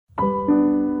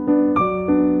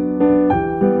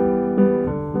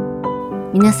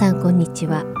皆さんこんにち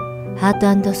は。ハ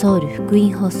ート&ソウル福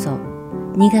音放送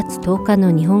2月10日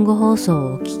の日本語放送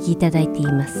をお聞きいただいてい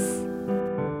ます。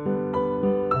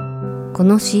こ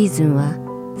のシーズンは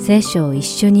聖書を一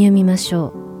緒に読みましょ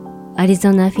う。アリ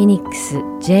ゾナ・フィニックス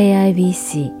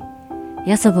JIBC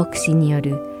ヤソ牧師によ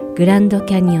るグランド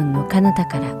キャニオンのかなた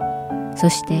から、そ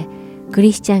してク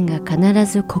リスチャンが必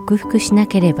ず克服しな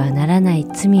ければならない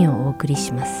罪をお送り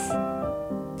します。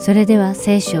それでは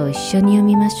聖書を一緒に読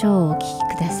みましょう。お聞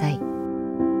きください。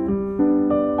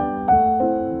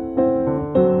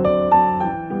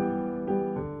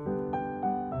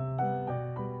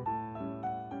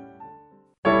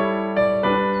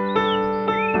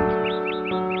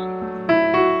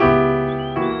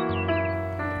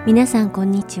皆さんこん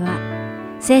にちは。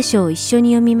聖書を一緒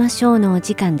に読みましょうのお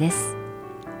時間です。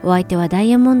お相手はダ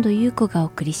イヤモンド優子がお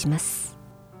送りします。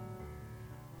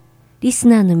リス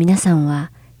ナーの皆さん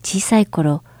は小さい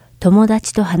頃、友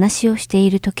達と話をしてい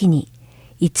るときに、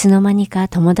いつの間にか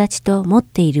友達と持っ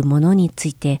ているものにつ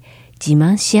いて自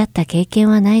慢し合った経験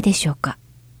はないでしょうか。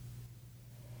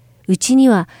うちに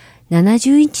は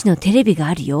70インチのテレビが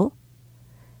あるよ。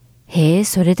へえ、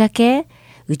それだけ？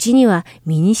うちには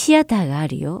ミニシアターがあ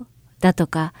るよ。だと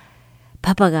か、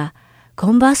パパが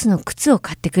コンバースの靴を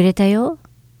買ってくれたよ。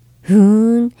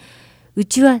う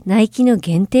ちはナイキの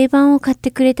限定版を買って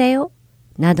くれたよ。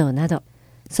などなど。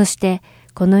そして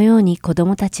このように子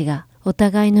供たちがお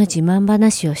互いの自慢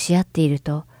話をし合っている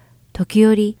と、時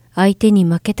折相手に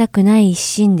負けたくない一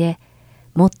心で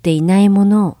持っていないも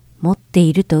のを持って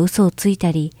いると嘘をつい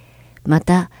たり、ま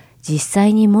た実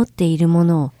際に持っているも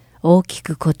のを大き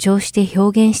く誇張して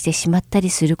表現してしまったり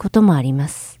することもありま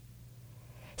す。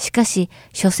しかし、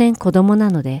所詮子供な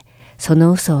ので、そ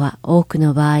の嘘は多く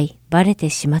の場合バレて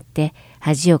しまって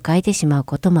恥をかいてしまう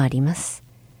こともあります。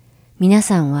皆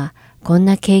さんはこん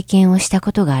な経験をした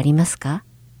ことがありますか？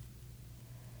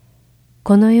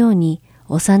このように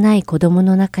幼い子供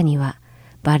の中には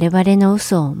バレバレの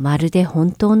嘘をまるで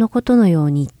本当のことのよ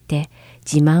うに言って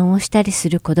自慢をしたりす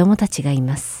る子供たちがい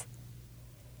ます。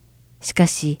しか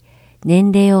し、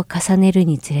年齢を重ねる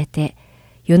につれて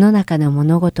世の中の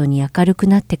物事に明るく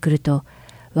なってくると、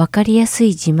わかりやすい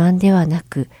自慢ではな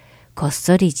く、こっ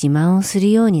そり自慢をす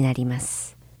るようになりま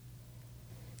す。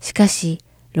しかし、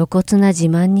露骨な自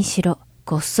慢にしろ、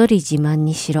こっそり自慢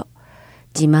にしろ、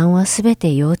自慢はすべ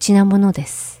て幼稚なもので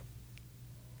す。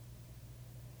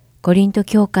コリント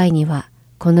教会には、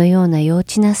このような幼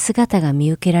稚な姿が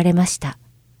見受けられました。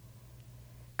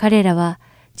彼らは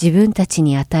自分たち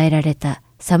に与えられた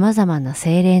様々な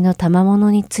聖霊の賜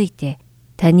物について、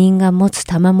他人が持つ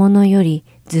賜物より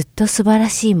ずっと素晴ら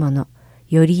しいもの、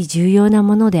より重要な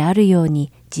ものであるよう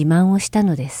に自慢をした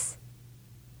のです。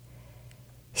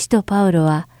使徒パウロ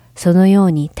はそのよ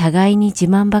うに互いに自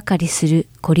慢ばかりする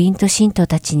コリント信徒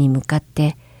たちに向かっ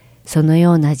て、その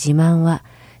ような自慢は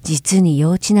実に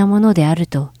幼稚なものである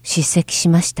と叱責し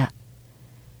ました。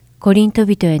コリント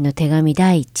人への手紙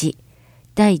第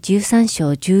13章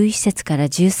11節から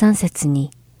13節に、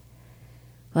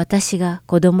私が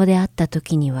子供であった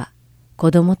時には子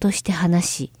供として話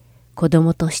し、子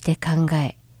供として考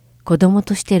え、子供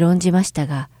として論じました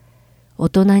が、大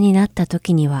人になった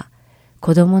時には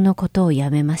子供のことを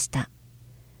やめました。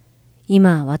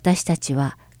今私たち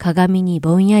は鏡に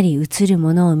ぼんやり映る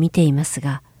ものを見ています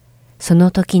が、そ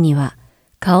の時には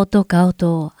顔と顔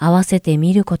とを合わせて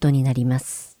見ることになりま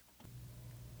す。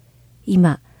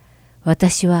今、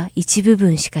私は一部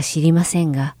分しか知りませ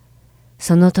んが、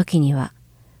その時には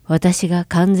私が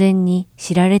完全に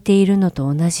知られているの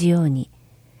と同じように、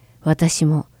私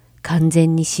も完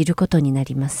全に知ることにな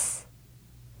ります。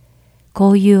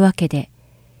こういうわけで、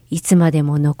いつまで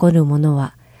も残るもの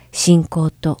は信仰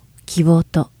と希望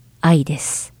と愛で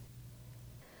す。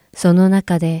その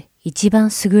中で一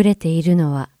番優れている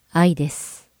のは愛で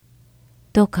す。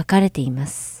と書かれていま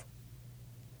す。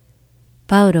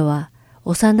パウロは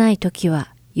幼い時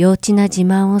は幼稚な自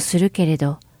慢をするけれ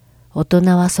ど、大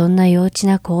人はそんな幼稚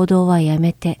な行動はや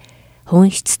めて、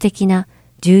本質的な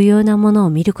重要なものを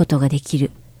見ることができ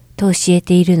ると教え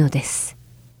ているのです。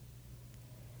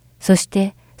そし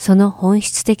てその本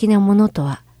質的なものと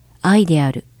は愛で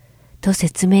あると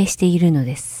説明しているの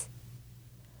です。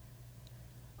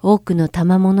多くの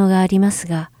賜物があります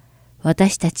が、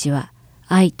私たちは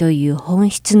愛という本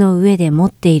質の上で持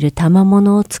っている賜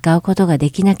物を使うことが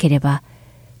できなければ、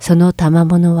その賜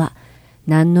物は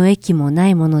何の益もな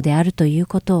いものであるという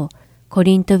ことをコ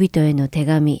リント人への手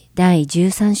紙第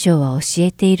13章は教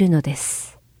えているので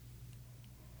す。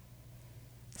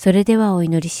それではお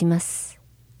祈りします。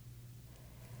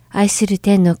愛する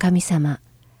天の神様、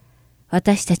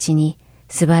私たちに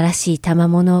素晴らしい賜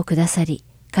物をくださり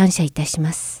感謝いたし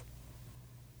ます。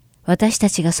私た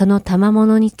ちがその賜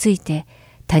物について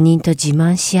他人と自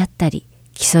慢し合ったり、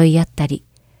競い合ったり、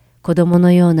子供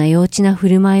のような幼稚な振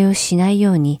る舞いをしない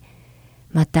ように、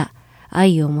また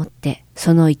愛を持って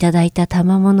そのいただいた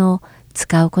賜物を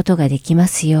使うことができま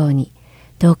すように、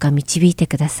どうか導いて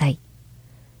ください。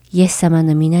イエス様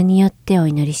の皆によってお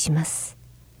祈りします。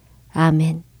アー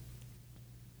メン。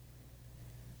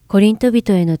コリント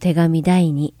人への手紙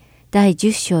第2、第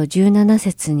10章17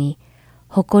節に、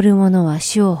誇る者は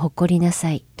主を誇りな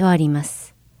さいとありま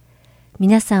す。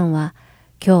皆さんは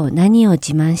今日何を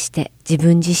自慢して自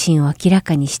分自身を明ら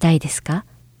かにしたいですか？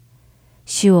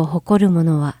主を誇る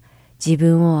者は自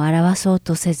分を表そう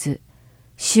とせず、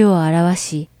主を表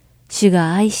し、主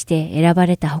が愛して選ば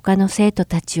れた他の生徒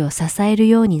たちを支える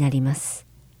ようになります。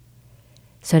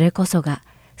それこそが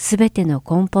すべての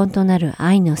根本となる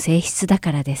愛の性質だ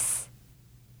からです。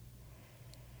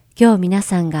今日皆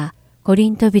さんがコリ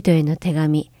ント人への手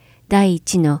紙第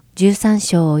1の13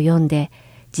章を読んで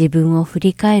自分を振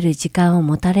り返る時間を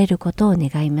持たれることを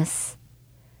願います。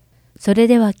それ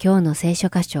では今日の聖書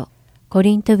箇所、コ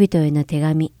リント人への手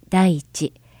紙第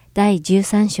1、第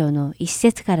13章の1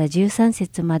節から13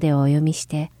節までをお読みし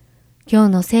て、今日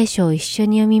の聖書を一緒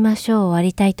に読みましょうを終わ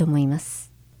りたいと思いま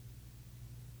す。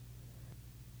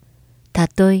た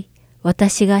とえ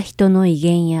私が人の威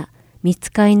厳や御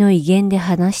使いの威厳で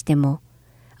話しても、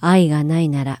愛がない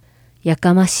ならや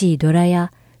かましいドラ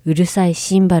やうるさい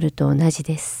シンバルと同じ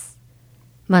です。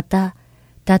また、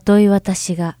たとえ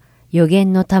私が預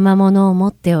言の賜物を持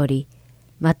っており、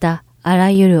またあ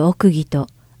らゆる奥義と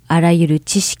あらゆる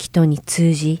知識とに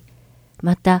通じ、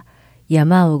また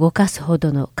山を動かすほ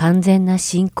どの完全な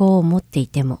信仰を持ってい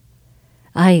ても、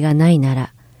愛がないな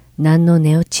ら何の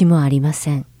値打ちもありま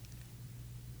せん。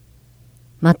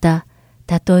また、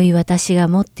たとえ私が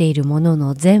持っているもの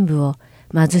の全部を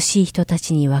貧しい人た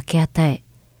ちに分け与え、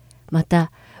ま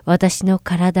た私の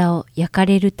体を焼か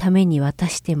れるために渡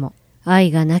しても、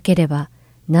愛がなければ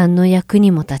何の役に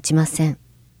も立ちません。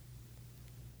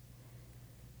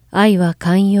愛は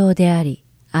寛容であり、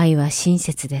愛は親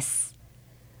切です。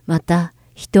また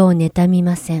人を妬み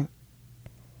ません。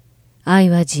愛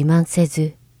は自慢せ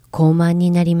ず、傲慢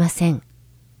になりません。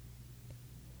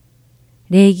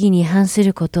礼儀に反す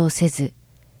ることをせず、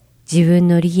自分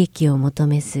の利益を求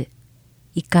めず、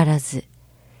怒らず、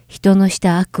人のし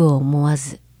た悪を思わ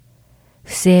ず、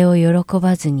不正を喜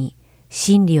ばずに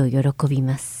真理を喜び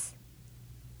ます。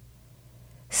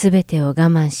すべてを我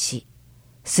慢し、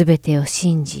すべてを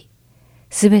信じ、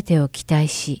すべてを期待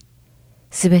し、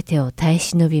すべてを耐え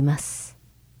忍びます。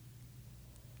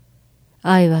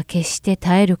愛は決して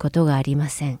耐えることがありま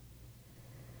せん。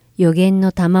預言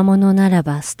の賜物なら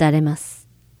ば廃れます。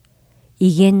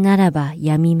威厳ならば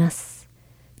やみます。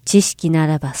知識な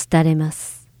らば廃れま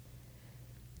す。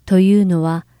というの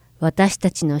は、私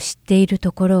たちの知っている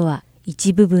ところは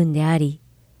一部分であり、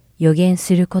預言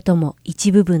することも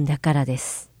一部分だからで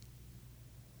す。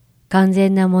完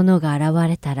全なものが現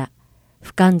れたら、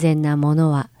不完全なも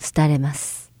のは廃れま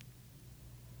す。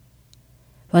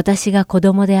私が子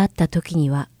供であった時に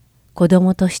は、子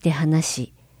供として話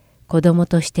し、子供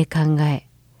として考え、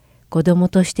子供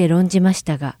として論じまし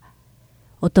たが、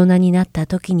大人になった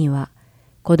時には、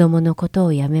子供のこと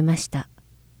をやめました。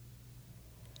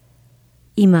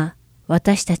今、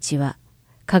私たちは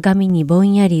鏡にぼ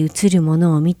んやり映るも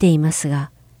のを見ていますが、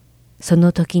そ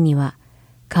の時には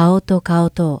顔と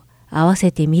顔とを合わ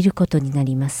せて見ることにな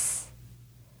ります。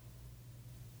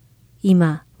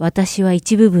今、私は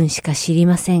一部分しか知り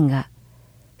ませんが、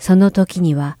その時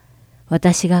には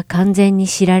私が完全に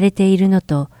知られているの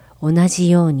と同じ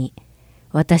ように、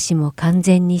私も完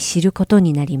全に知ること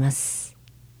になります。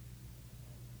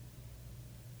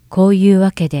こういう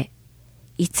わけで、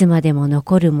いつまでも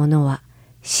残るものは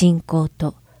信仰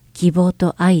と希望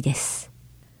と愛です。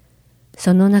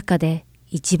その中で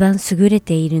一番優れ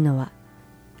ているのは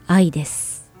愛で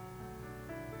す。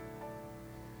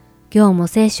今日も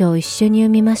聖書を一緒に読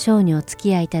みましょうにお付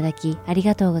き合いいただきあり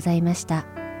がとうございました。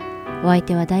お相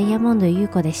手はダイヤモンド優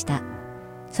子でした。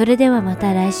それではま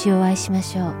た来週お会いしま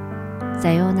しょう。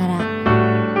さようなら。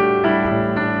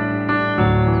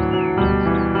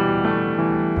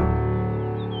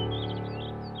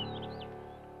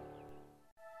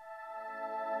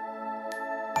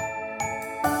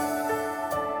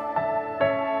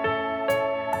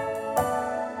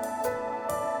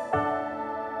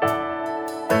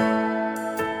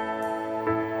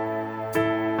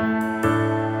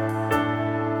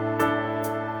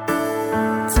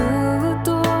ずっ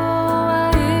と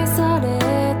愛され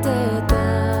て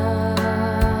た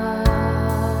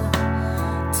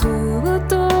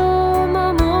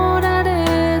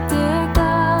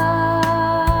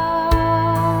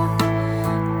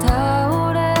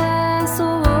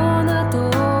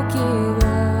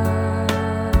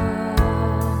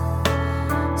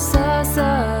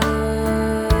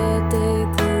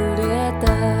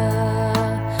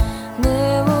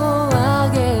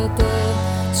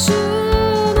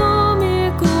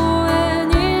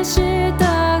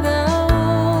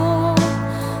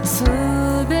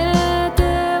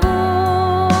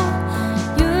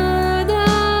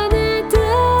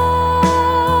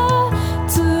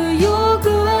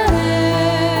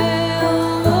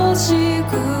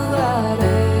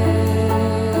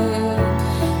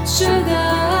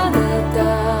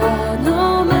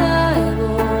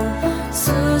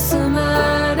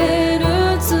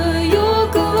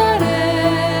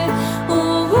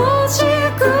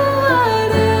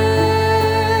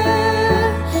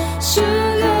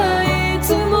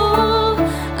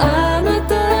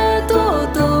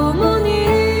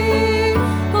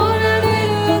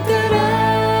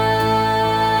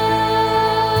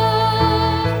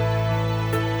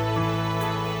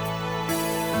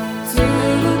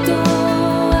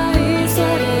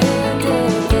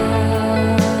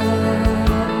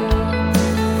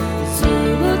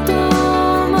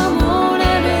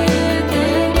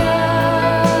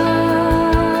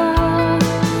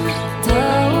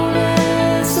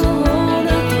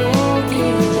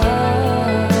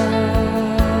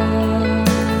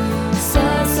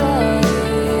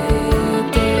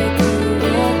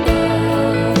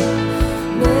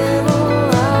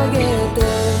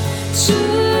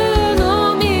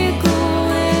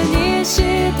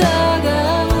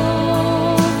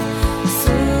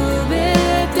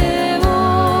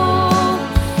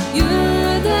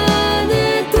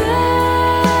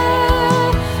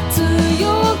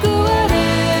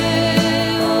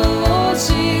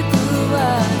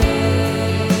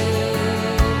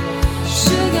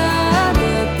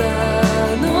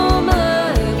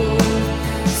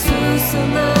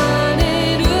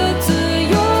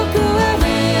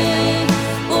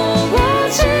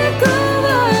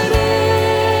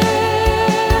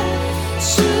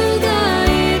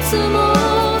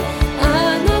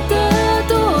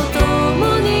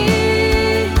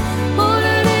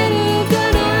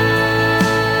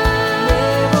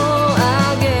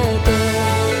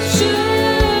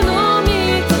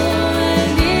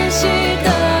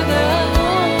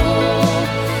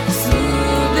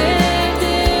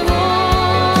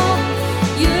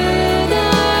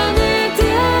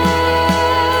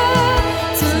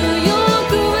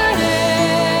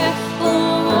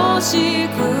し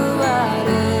くわ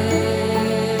れ、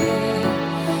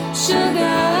主が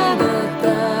あなた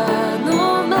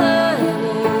の前を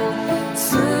進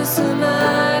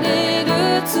まれる、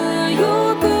強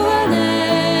くわれ、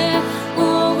お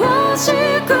し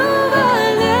くわ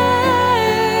れ、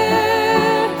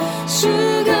主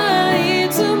がい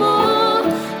つも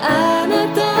あな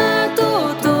たと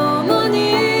共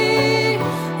に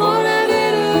おら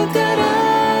れるから、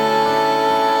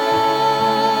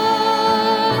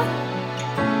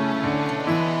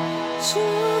主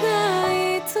が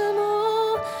いつ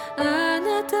もあ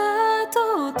なた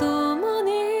と共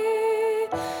に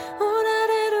おら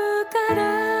れるから。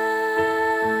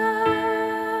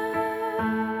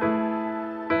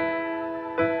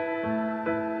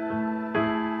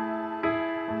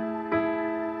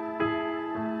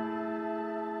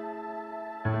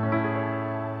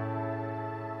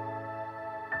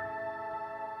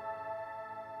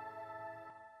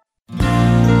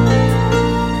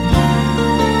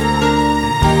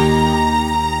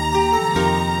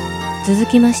続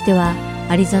きましては、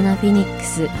アリゾナ・フィニック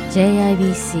ス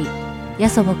JIBC ヤ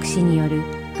ソ牧師による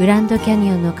グランドキャニ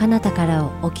オンのかなたからを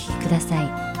お聞きください。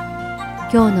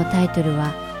今日のタイトル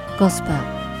はゴスパル、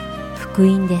福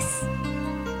音です。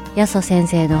ヤソ先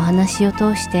生のお話を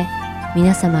通して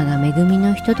皆様が恵み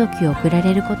のひとときを送ら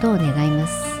れることを願いま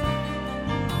す。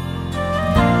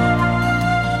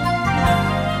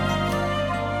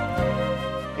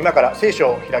今から聖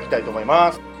書を開きたいと思い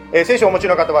ます。聖書をお持ち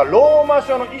の方はローマ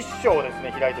書の1章をです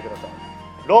ね、開いてください。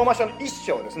ローマ書の1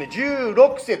章ですね、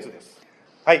16節です。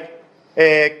はい、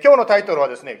今日のタイトルは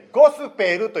ですね、ゴス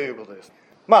ペルということです。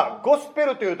ゴスペ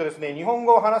ルというとですね、日本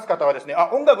語を話す方はですね、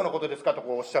音楽のことですかと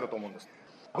こうおっしゃると思うんです。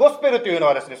ゴスペルというの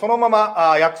はですね、そのま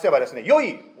ま訳せばですね、良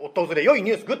い訪れ、良い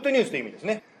ニュース、グッドニュースという意味です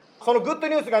ね。そのグッド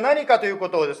ニュースが何かというこ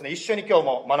とをですね、一緒に今日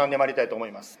も学んでまいりたいと思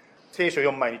います。聖書を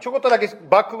読む前にちょこっとだけ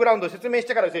バックグラウンドを説明し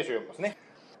てから聖書を読みますね。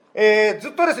ず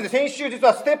っとですね、先週実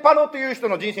はステパノという人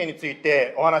の人生につい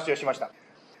てお話をしました。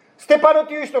ステパノ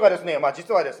という人がですね、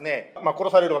実はですね、殺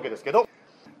されるわけですけど、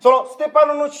そのステパ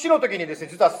ノの死の時にですね、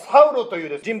実はサウロと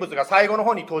いう人物が最後の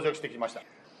方に登場してきました。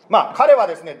彼は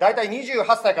ですね、大体28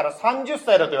歳から30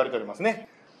歳だと言われておりますね。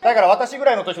だから私ぐ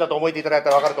らいの年だと覚えていただいた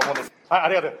ら分かると思うんです。あ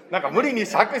りがとう。なんか無理に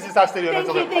搾取させてるようなち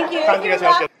ょっと感じがし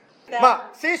ますけど。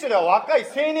聖書では若い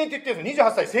青年と言ってるんです。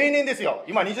28歳青年ですよ。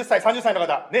今20歳、30歳の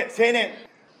方、ね、青年。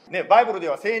ね、バイブルで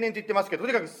は青年と言ってますけど、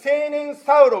とにかく青年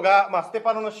サウロが、ステ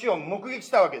パノの死を目撃し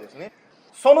たわけですね。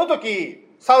その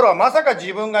時、サウロはまさか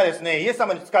自分がですね、イエス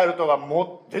様に仕えるとは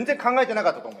もう全然考えてな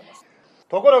かったと思います。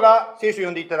ところが、聖書を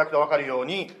読んでいただくと分かるよう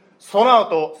に、その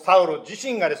後、サウロ自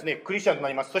身がですね、クリスチャンとな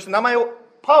ります。そして名前を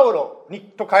パウロに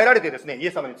と変えられてですね、イ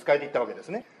エス様に仕えていったわけです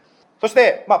ね。そし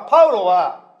て、パウロ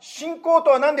は、信仰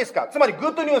とは何ですか、つまりグ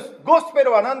ッドニュース、ゴスペ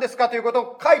ルは何ですかということ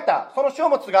を書いた、その書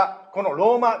物が、この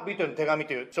ローマ人への手紙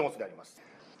という書物であります。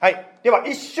はい。では、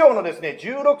1章のですね、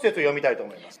16節を読みたいと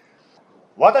思います。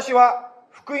私は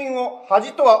福音を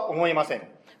恥とは思いません。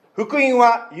福音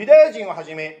はユダヤ人をは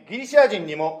じめ、ギリシャ人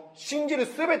にも信じる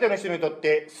すべての人にとっ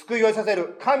て救いをさせ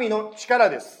る神の力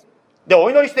です。では、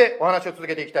お祈りしてお話を続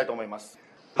けていきたいと思います。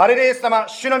ハレルヤ様、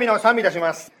主の皆を賛美いたし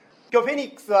ます。今日フェ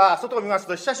ニックスは外を見ます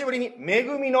と久しぶりに恵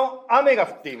みの雨が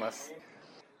降っています。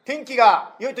天気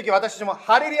が良い時は私たちも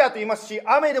ハレルヤと言いますし、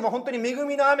雨でも本当に恵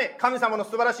みの雨、神様の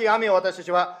素晴らしい雨を私た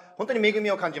ちは本当に恵み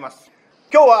を感じます。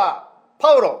今日は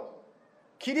パウロ、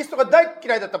キリストが大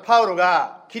嫌いだったパウロ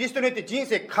がキリストによって人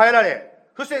生変えられ、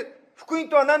そして福音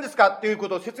とは何ですかというこ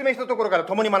とを説明したところから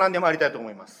共に学んでまいりたいと思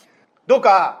います。どう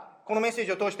かこのメッセー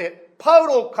ジを通してパウ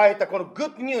ロを変えたこのグ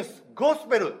ッドニュース、ゴス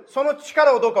ペル、その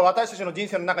力をどうか私たちの人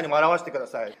生の中にも表してくだ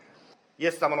さい。イ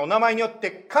エス様のお名前によって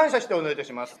感謝してお祈りいた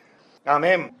します。アー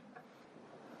メン。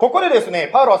ここでですね、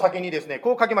パウロは先にですね、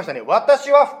こう書きましたね。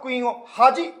私は福音を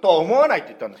恥とは思わないと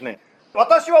言ったんですね。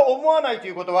私は思わないとい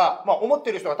うことは、思っ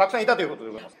ている人がたくさんいたということで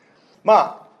ございま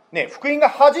す。福音が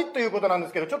恥ということなんで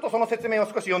すけど、ちょっとその説明を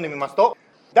少し読んでみますと、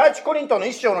第一コリントの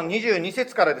1章の22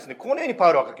節からですね、このようにパ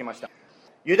ウロは書きました。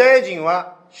ユダヤ人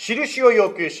は印を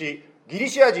要求し、ギリ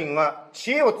シア人は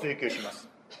知恵を追求します。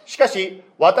しかし、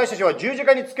私たちは十字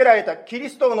架につけられたキリ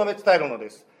ストを述べ伝えるので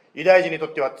す。ユダヤ人にと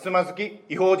ってはつまずき、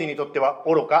異邦人にとっては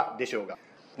愚かでしょうが。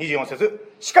24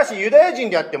節、しかしユダヤ人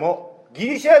であっても、ギ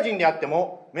リシア人であって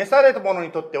も、召された者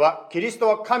にとっては、キリスト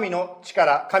は神の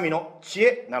力、神の知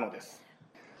恵なのです。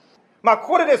こ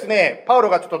こでですね、パウロ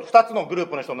がちょっと2つのグルー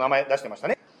プの人の名前出してました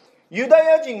ね。ユダ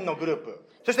ヤ人のグループ、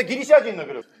そしてギリシア人の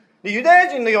グループ。でユダヤ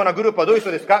人のようなグループはどういう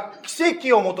人ですか？奇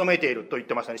跡を求めていると言っ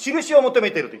てましたね。印を求め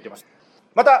ていると言ってました。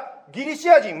また、ギリシ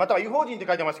ア人、または異邦人って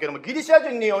書いてますけども、ギリシア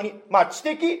人のように、知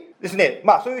的ですね、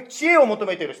そういう知恵を求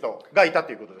めている人がいた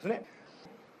ということですね。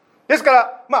です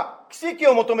から、奇跡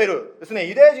を求めるですね、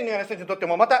ユダヤ人のような人にとって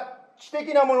も、また知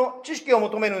的なもの、知識を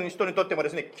求める人にとってもで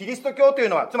すね、キリスト教という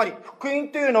のは、つまり福音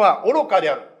というのは愚かで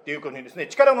あるというふうにですね、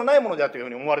力のないものであるというふう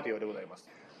に思われているようでございます。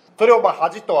それを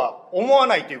恥とは思わ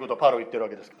ないということをパウロは言っているわ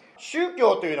けです。宗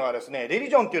教というのはですね、レリ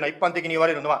ジョンというのは一般的に言わ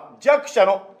れるのは弱者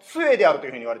の杖であるとい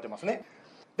うふうに言われていますね。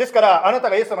ですから、あなた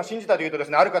がイエス様を信じたというとです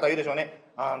ね、ある方は言うでしょうね。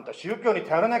あんた宗教に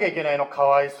頼らなきゃいけないの、か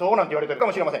わいそうなんて言われてるか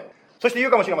もしれません。そして言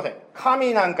うかもしれません。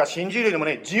神なんか信じるよりも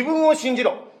ね、自分を信じ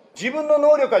ろ。自分の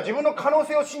能力や自分の可能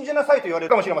性を信じなさいと言われる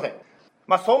かもしれません。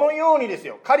そのようにです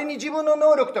よ、仮に自分の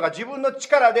能力とか自分の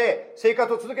力で生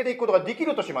活を続けていくことができ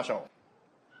るとしましょ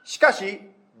う。しかし、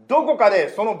どこかで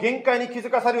その限界に気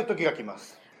づかされる時が来ま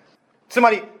す。つ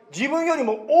まり、自分より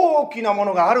も大きなも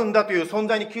のがあるんだという存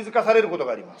在に気づかされること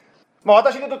があります。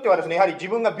私にとってはですね、やはり自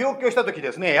分が病気をした時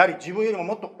ですね、やはり自分よりも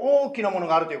もっと大きなもの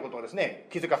があるということをですね、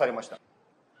気づかされました。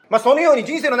そのように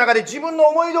人生の中で自分の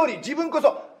思い通り、自分こ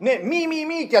そね、ミ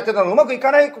ーってやってたのがうまくい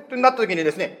かないことになった時に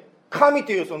ですね、神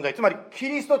という存在、つまりキ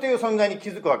リストという存在に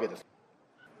気づくわけです。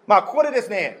ここでです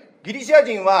ね、ギリシア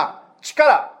人は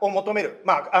力を求める。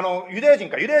ユダヤ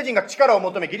人が力を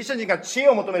求め、ギリシャ人が知恵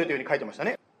を求めるというふうに書いてました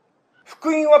ね。福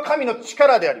音は神の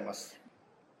力であります。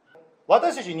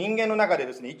私たち人間の中で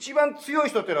ですね、一番強い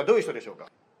人というのはどういう人でしょうか。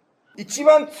一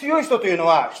番強い人というの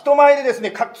は、人前でです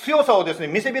ね、強さをですね、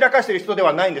見せびらかしている人で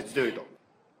はないんです、強いと。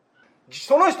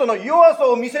その人の弱さ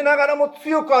を見せながらも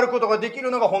強くあることができ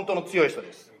るのが本当の強い人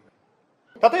です。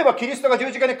例えば、キリストが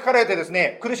十字架にかかられてです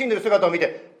ね、苦しんでいる姿を見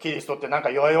て、キリストってなんか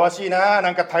弱々しいな、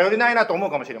なんか頼りないなと思う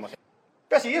かもしれません。し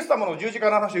かし、イエス様の十字架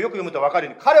の話をよく読むと分かる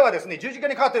ように、彼はですね、十字架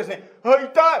にかかってですね、痛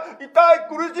い、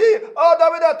苦しい、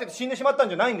ダメだって死んでしまったん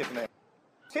じゃないんですね。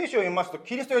聖書を読みますと、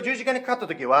キリストが十字架にかかった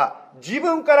時は、自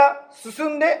分から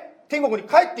進んで天国に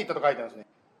帰っていったと書いてあるんですね。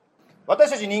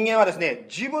私たち人間はですね、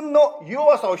自分の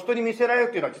弱さを人に見せられる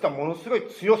というのは実はものすごい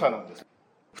強さなんです。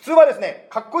普通はですね、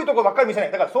かっこいいところばっかり見せな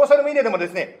い。だからソーシャルメディアでもで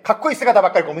すね、かっこいい姿ば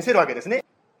っかり見せるわけですね。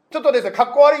ちょっとですね、か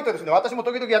っこ悪いとですね、私も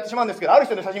時々やってしまうんですけど、ある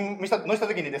人の写真載せた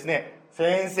時にですね、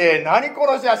先生、何こ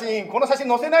の写真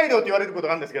載せないでよって言われること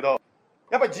があるんですけど、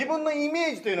やっぱり自分のイメ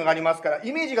ージというのがありますから、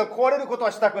イメージが壊れること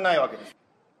はしたくないわけです。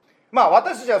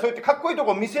私たちはそうやってかっこいいと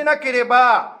ころを見せなけれ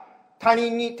ば、他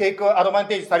人にテイクアドバン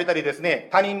テージされたりですね、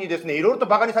他人にですね、いろいろと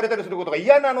バカにされたりすることが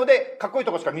嫌なので、かっこいい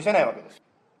ところしか見せないわけです。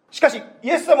しかし、イ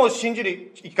エス様を信じ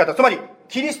る生き方、つまり、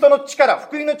キリストの力、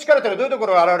福音の力というのはどういうとこ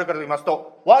ろが現れるかと言います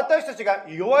と、私たちが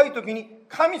弱い時に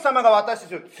神様が私た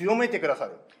ちを強めてくださ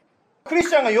る。クリス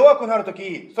チャンが弱くなると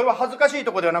き、それは恥ずかしい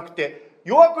ところではなくて、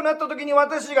弱くなったときに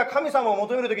私たちが神様を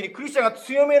求めるときにクリスチャンが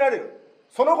強められる。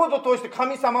そのことを通して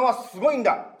神様はすごいん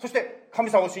だ。そして神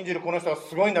様を信じるこの人は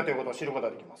すごいんだということを知ること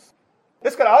ができます。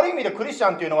ですからある意味でクリスチ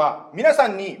ャンというのは皆さ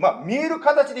んに見える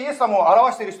形でイエス様を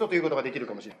表している人ということができる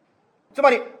かもしれない。つま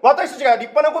り私たちが立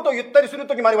派なことを言ったりする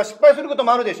ときもあれば失敗すること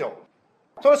もあるでしょ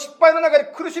う。その失敗の中で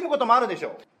苦しむこともあるでし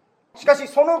ょう。しかし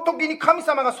その時に神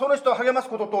様がその人を励ます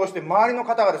ことを通して周りの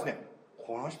方がですね、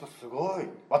この人すごい。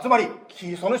つまり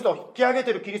その人を引き上げ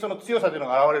ているキリストの強さというの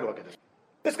が現れるわけです。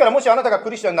ですからもしあなたがク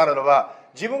リスチャンになるのは、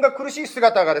自分が苦しい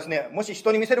姿がですね、もし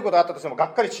人に見せることがあったとしてもが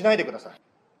っかりしないでください。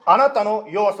あなたの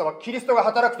弱さはキリストが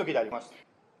働く時であります。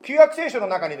旧約聖書の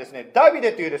中にですね、ダビ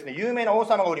デというですね、有名な王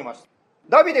様がおります。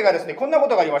ダビデがですね、こんなこ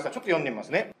とがありました。ちょっと読んでみます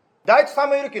ね。第一サ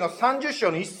ムエル記の30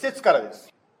章の1節からで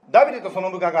す。ダビデとその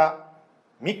部下が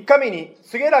3日目に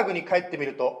ツゲラグに帰ってみ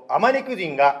ると、アマレク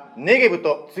人がネゲブ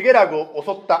とツゲラグを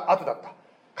襲った後だった。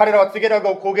彼らはツゲラグ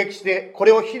を攻撃して、こ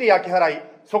れを火で焼き払い、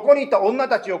そこにいた女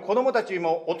たちを子供たち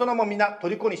も大人も皆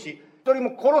虜にし、一人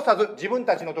も殺さず自分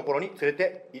たちのところに連れ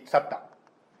て去った。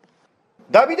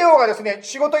ダビデ王がですね、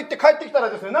仕事行って帰ってきたら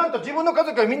ですね、なんと自分の家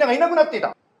族がみんながいなくなってい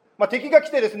た。敵が来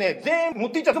てですね、全員持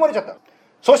っていっちゃ積まれちゃった。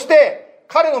そして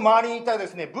彼の周りにいたで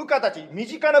すね、部下たち、身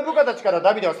近な部下たちから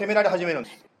ダビデは責められ始めるん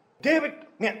です。デビ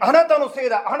ね、あなたのせい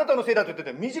だ、あなたのせいだと言って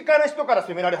て、身近な人から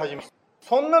責められ始めます。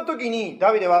そんな時に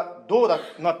ダビデはどう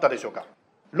なったでしょうか。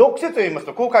6節を読みます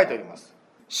とこう書いております。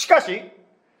しかし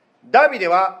ダビデ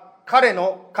は彼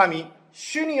の神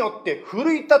主によって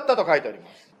奮い立ったと書いてありま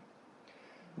す。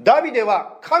ダビデ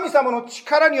は神様の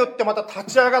力によってまた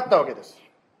立ち上がったわけです。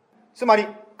つまり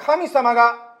神様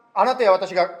があなたや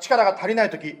私が力が足りない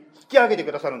時引き上げて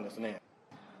くださるんですね。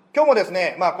今日もです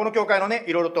ね、この教会のね、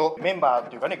いろいろとメンバー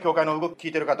というかね、教会の動き聞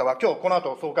いてる方は今日この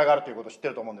後総会があるということを知って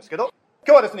ると思うんですけど、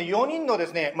今日はですね、4人ので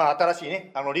すね、新しい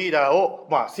ね、リーダーを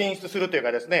選出するという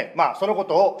かですね、そのこ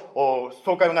とを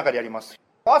総会の中でやります。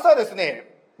朝です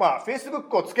ね、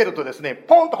Facebook をつけるとですね、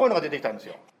ポンとこういうのが出てきたんです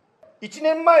よ。1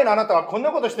年前のあなたはこん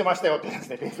なことしてましたよってです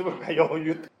ね、Facebook がよう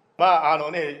言って。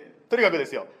とにかくで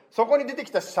すよ、そこに出て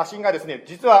きた写真がですね、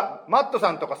実はマットさ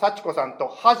んとか幸子さんと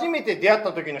初めて出会っ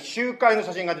た時の集会の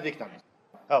写真が出てきたんです。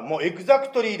もうエグザク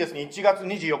トリーですね、1月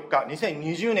24日、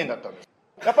2020年だったんです。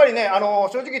やっぱりね、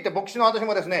正直言って牧師の私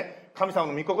もですね、神様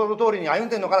の御心の通りに歩ん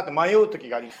でるのかなって迷う時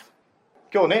があります。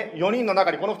今日ね、4人の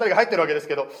中にこの2人が入ってるわけです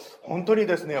けど、本当に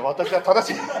ですね、私は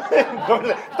正しいごめん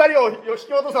なさい、2人を引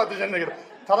き落とすわけじゃないんだけど、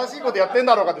正しいことやってん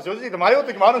だろうかって正直言って迷う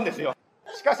時もあるんですよ。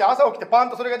しかし朝起きてパン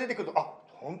とそれが出てくると、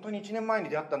本当に1年前に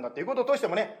出会ったんだっていうことを通して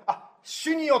もね、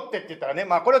主によってって言ったらね、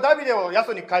これをダビデをヤ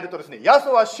ソに変えるとですね、ヤ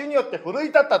ソは主によって奮い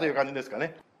立ったという感じですか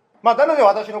ね。なので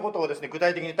私のことをですね、具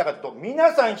体的に言ったかというと、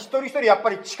皆さん一人一人やっぱ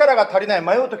り力が足りない、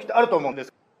迷う時ってあると思うんで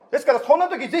す。ですからそんな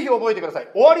時ぜひ覚えてください。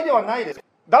終わりではないです。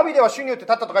ダビデは主によって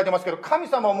立ったと書いてますけど、神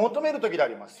様を求める時であ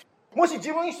ります。もし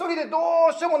自分一人でど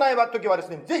うしようもない時はです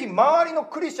ね、ぜひ周りの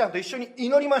クリスチャンと一緒に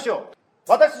祈りましょう。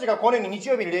私たちがこのように日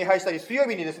曜日に礼拝したり、水曜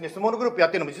日にですね、スモールグループや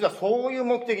ってるのも実はそういう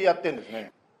目的でやってるんです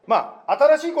ね。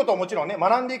新しいことをもちろんね、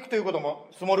学んでいくということも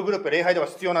スモールグループ、礼拝では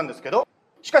必要なんですけど、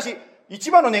しかし、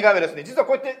一番の願いはですね、実は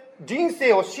こうやって人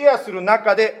生をシェアする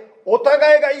中で、お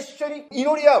互いが一緒に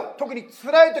祈り合う、特に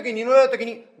辛い時に祈り合う時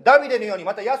に、ダビデのように、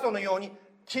またヤソのように、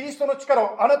キリストの力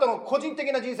をあなたの個人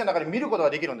的な人生の中で見ることが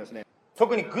できるんですね。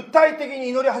特に具体的に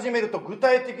祈り始めると、具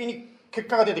体的に結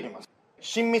果が出てきます。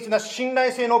親密な信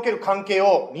頼性のおける関係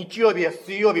を日曜日や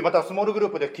水曜日、またはスモールグルー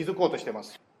プで築こうとしていま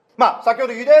す。先ほ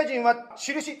どユダヤ人は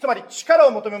印、つまり力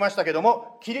を求めましたけど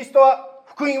も、キリストは、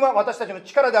福音は私たちの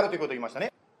力であるということを言いました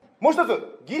ね。もう一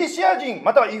つ、ギリシア人、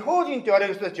または異邦人と言われ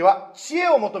る人たちは、知恵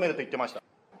を求めると言ってました。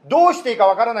どうしていいか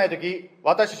わからないとき、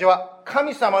私たちは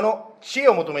神様の知恵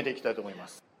を求めていきたいと思いま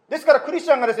す。ですから、クリス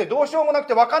チャンがですね、どうしようもなく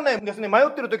てわかんないですね、迷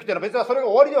ってるときっていうのは別にそれが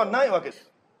終わりではないわけで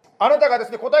す。あなたがで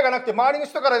すね、答えがなくて、周りの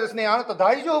人からですね、あなた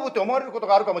大丈夫って思われること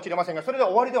があるかもしれませんが、それでは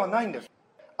終わりではないんです。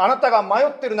あなたが迷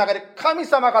っている中で、神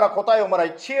様から答えをもら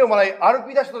い、知恵をもらい、歩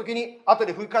き出したときに、後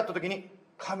で振り返ったときに、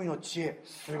神の知恵、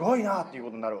すごいなっていうこ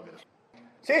とになるわけです。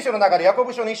聖書の中でヤコ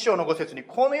ブ書の1章の5節に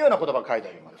このような言葉が書いて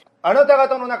あります。あなた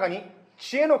方の中に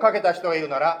知恵のかけた人がいる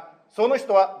なら、その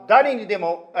人は誰にで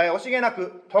も惜しげな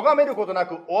く、咎めることな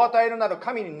くお与えのなる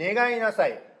神に願いなさ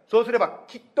い。そうすれば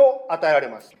きっと与えられ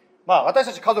ます。私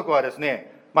たち家族はです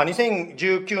ね、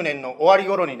2019年の終わり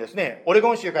頃にですね、オレ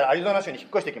ゴン州からアリゾナ州に引っ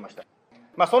越してきました。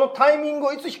そのタイミング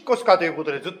をいつ引っ越すかというこ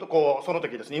とでずっとその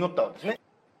時ですね、祈ったわけですね。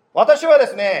私はで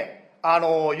すね、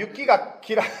雪が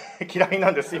嫌いな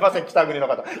んです。すいません、北国の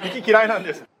方。雪嫌いなん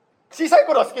です。小さい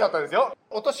頃は好きだったんですよ。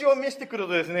お年を召してくる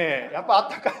とですね、やっぱあ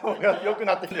ったかい方が良く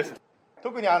なってきてです。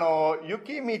特に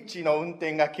雪道の運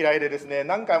転が嫌いでですね、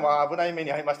何回も危ない目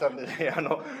に遭いましたんでね、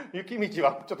雪道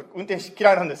はちょっと運転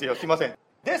嫌いなんですよ。すいません。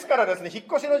ですからですね、引っ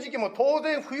越しの時期も当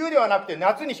然冬ではなくて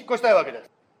夏に引っ越したいわけです。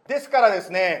ですからで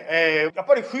すね、やっ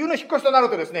ぱり冬の引っ越しとなる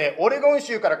とですね、オレゴン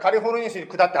州からカリフォルニア州に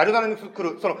下ってアリゾナに来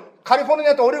る、そのカリフォルニ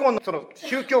アとオレゴンのその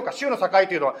州境か、州の境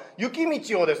というのは、雪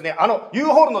道をですね、U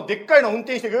ホールのでっかいのを運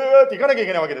転してぐーって行かなきゃい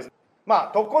けないわけです。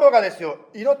ところがですよ、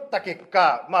祈った結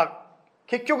果、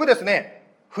結局ですね、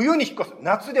冬に引っ越す、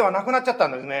夏ではなくなっちゃった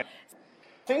んですね。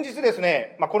先日です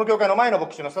ね、この教会の前の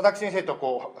牧師の佐々木先生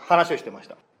と話をしてまし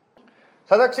た。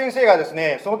佐々木先生がです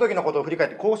ね、その時のことを振り返っ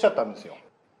てこうおっしゃったんですよ。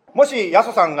もしヤ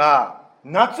ソさんが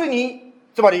夏に、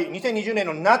つまり2020年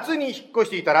の夏に引っ越し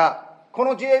ていたら、こ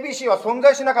の JBC は存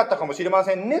在しなかったかもしれま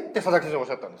せんねって佐々木先生がおっ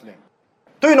しゃったんですね。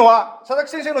というのは、佐々木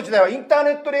先生の時代はインター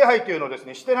ネット礼拝というのをです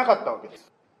ね、してなかったわけで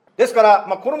す。ですか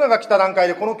ら、コロナが来た段階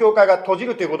でこの教会が閉じ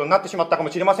るということになってしまったか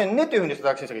もしれませんねというふうに佐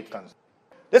々木先生が言ってたんです。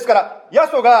ですから、ヤ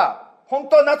ソが本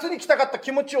当は夏に来たかった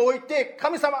気持ちを置いて、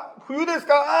神様、冬です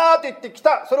かって言って来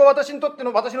た。それは私にとって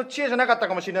の私の知恵じゃなかった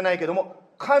かもしれないけども、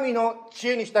神の知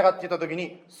恵に従っていたとき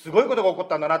に、すごいことが起こっ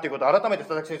たんだなということを改めて佐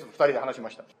々木先生と2人で話しま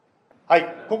した。は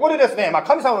い。ここでですね、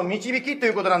神様の導きとい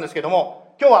うことなんですけど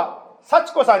も、今日は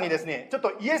幸子さんにですね、ちょっ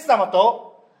とイエス様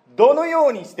とどのよ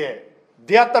うにして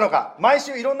出会ったのか、毎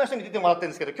週いろんな人に出てもらってるん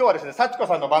ですけど、今日はですね、幸子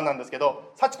さんの番なんですけ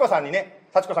ど、幸子さんにね、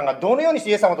幸子さんがどのようにして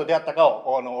イエス様と出会ったか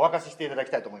をお明かししていただ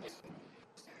きたいと思います。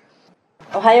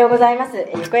おはようございます。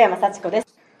横山幸子で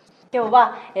す。今日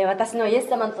は私のイエス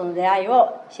様との出会い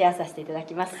をシェアさせていただ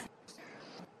きます。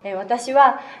私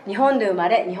は日本で生ま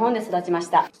れ、日本で育ちまし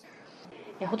た。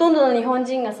ほとんどの日本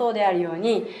人がそうであるよう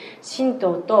に、神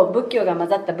道と仏教が混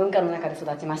ざった文化の中で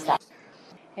育ちました。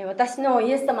私の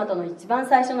イエス様との一番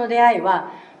最初の出会い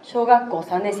は小学校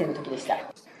3年生の時でした。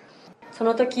そ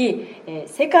の時、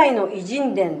世界の偉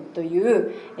人伝とい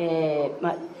う、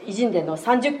偉人伝の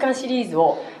30巻シリーズ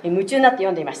を夢中になって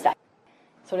読んでいました。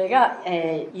それが、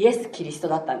イエス・キリスト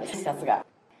だったんです、一冊が。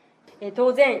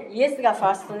当然、イエスがフ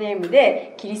ァーストネーム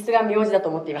で、キリストが名字だと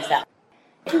思っていました。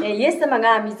イエス様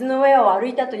が水の上を歩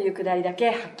いたというくだりだけ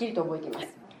はっきりと覚えています。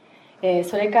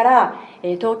それから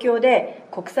東京で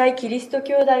国際キリスト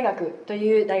教大学と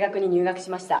いう大学に入学し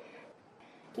ました。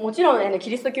もちろんキ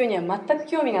リスト教には全く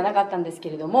興味がなかったんですけ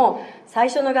れども、最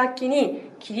初の学期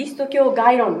にキリスト教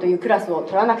概論というクラスを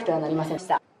取らなくてはなりませんでし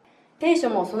た。聖書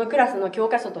もそのクラスの教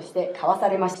科書として交わさ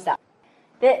れました。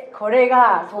で、これ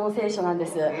がその聖書なんで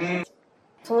す。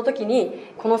その時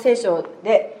にこの聖書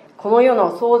でこの世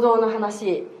の創造の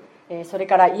話、それ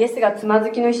からイエスがつま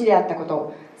ずきの石であったこ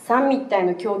と、三密体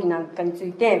の教義なんかにつ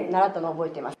いて習ったのを覚え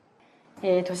ています。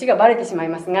年がバレてしまい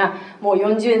ますが、もう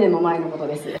40年も前のこと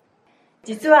です。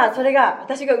実はそれが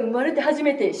私が生まれて初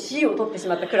めて C を取ってし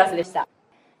まったクラスでした。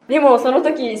でもその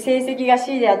時成績が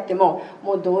C であっても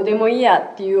もうどうでもいいや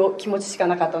っていう気持ちしか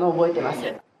なかったのを覚えています。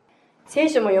聖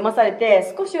書も読まされ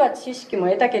て少しは知識も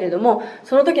得たけれども、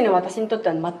その時の私にとって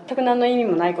は全く何の意味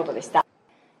もないことでした。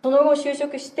その後就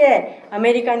職してア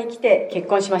メリカに来て結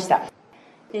婚しました。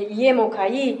で、家も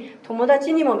買い、友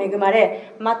達にも恵ま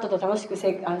れ、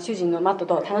主人のマット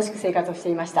と楽しく生活をして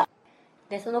いました。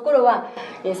で、その頃は、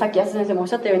さっき安先生もおっ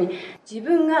しゃったように、自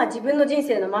分が自分の人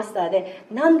生のマスターで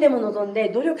何でも望んで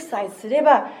努力さえすれ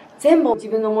ば全部自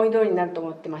分の思い通りになると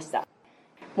思ってました。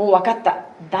もう分かった、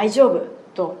大丈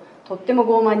夫とっても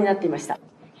傲慢になっていました。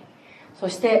そ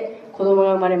して子供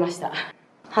が生まれました。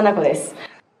花子です。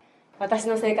私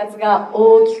の生活が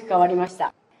大きく変わりまし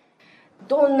た。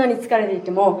どんなに疲れてい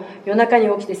ても夜中に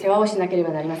起きて世話をしなけれ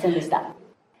ばなりませんでした。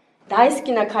大好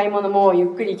きな買い物もゆっ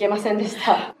くり行けませんでし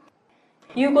た。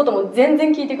言うことも全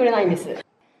然聞いてくれないんです。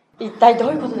一体ど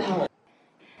ういうことだろう。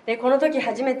で、この時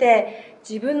初めて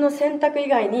自分の選択以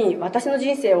外に私の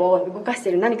人生を動かして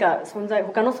いる何か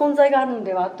他の存在があるの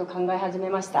ではと考え始め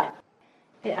ました。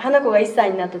で、花子が1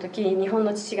歳になった時、日本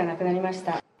の父が亡くなりまし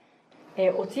た。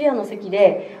お通夜の席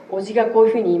でおじがこうい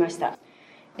うふうに言いました。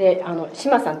で、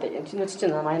島さんってうちの父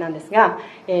の名前なんですが、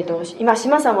今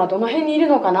島さんはどの辺にいる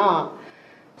のかな、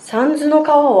三途の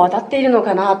川を渡っているの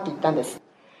かなって言ったんです。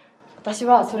私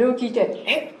はそれを聞い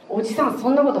て、おじさんそ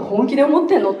んなこと本気で思っ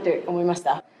てんのって思いまし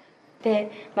た。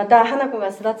で、また花子が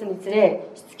育つにつれ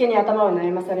しつけに頭を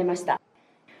悩まされました。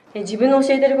で、自分の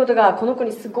教えていることがこの子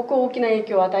にすごく大きな影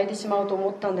響を与えてしまうと思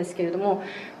ったんですけれども、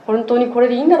本当にこれ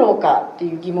でいいんだろうかって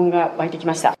いう疑問が湧いてき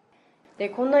ました。で、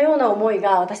こんなような思い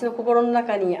が私の心の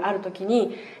中にあるとき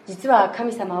に、実は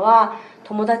神様は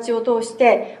友達を通し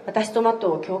て私とマッ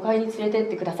トを教会に連れてっ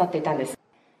てくださっていたんです。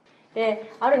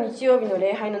で、ある日曜日の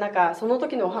礼拝の中、その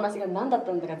時のお話が何だっ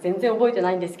たんだか全然覚えて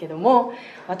ないんですけども、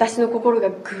私の心が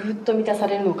ぐーっと満たさ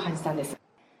れるのを感じたんです。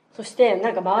そして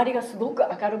なんか周りがすごく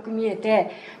明るく見え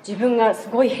て、自分がす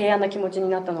ごい平安な気持ちに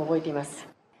なったのを覚えています。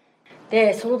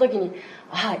で、その時に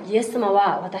イエス様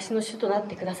は私の主となっ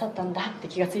てくださったんだって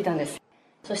気がついたんです。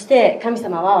そして神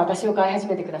様は私を飼い始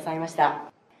めてくださいました。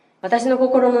私の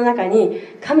心の中に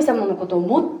神様のことを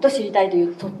もっと知りたいとい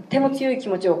うとっても強い気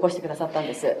持ちを起こしてくださったん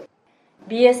です。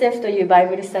BSF というバイ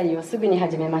ブルスタディをすぐに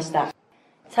始めました。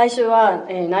最初は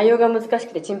内容が難し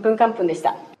くてちんぷんかんぷんでし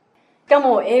た。しか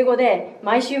も英語で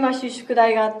毎週宿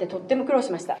題があってとっても苦労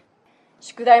しました。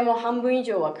宿題も半分以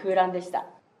上は空欄でした。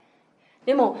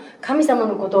でも神様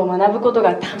のことを学ぶこと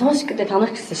が楽しくて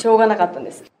しょうがなかったん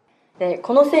です。で、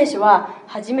この聖書は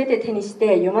初めて手にし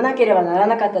て読まなければなら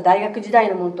なかった大学時代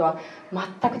のものとは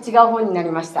全く違う本にな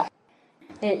りました。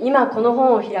で、今この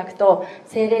本を開くと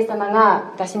聖霊様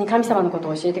が私に神様のこと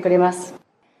を教えてくれます。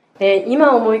で、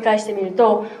今思い返してみる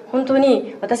と、本当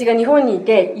に私が日本にい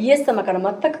てイエス様から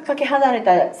全くかけ離れ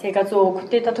た生活を送っ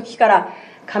ていた時から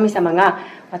神様が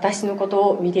私のこと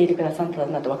を見ていてくださった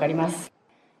んだと分かります。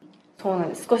そうなん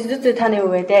です。少しずつ種を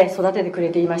植えて育ててくれ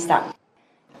ていました。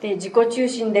で、自己中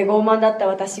心で傲慢だった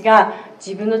私が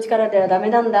自分の力ではダメ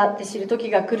なんだって知る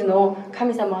時が来るのを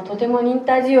神様はとても忍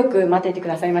耐強く待っていてく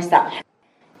ださいました。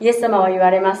イエス様は言わ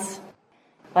れます。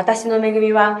私の恵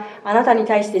みはあなたに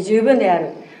対して十分であ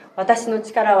る。私の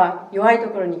力は弱いと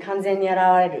ころに完全に現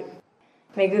れる。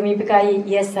恵み深い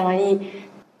イエス様に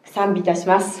賛美いたし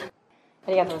ます。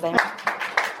ありがとうございます。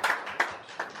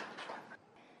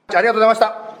ありがとうございまし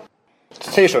た。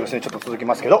聖書ですね、ちょっと続き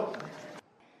ますけど、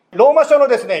ローマ書の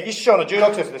ですね、1章の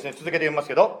16節ですね、続けて読みます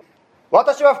けど、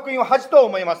私は福音を恥とは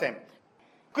思いません。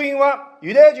福音は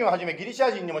ユダヤ人をはじめギリシ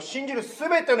ャ人にも信じるす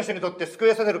べての人にとって救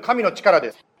いさせる神の力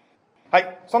です。は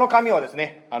い、その紙をです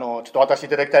ね、ちょっと渡してい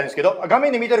ただきたいんですけど、画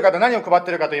面で見てる方何を配っ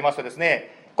てるかと言いますとです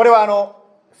ね、これは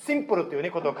シンプルという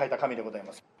ね、ことを書いた紙でござい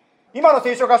ます。今の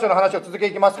聖書箇所の話を続けて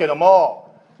いきますけども、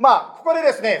ここで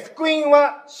ですね、福音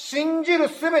は信じる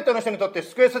すべての人にとって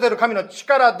救いさせる神の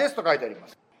力ですと書いてありま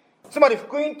す。つまり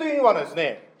福音というのはです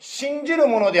ね、信じる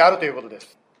ものであるということで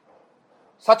す。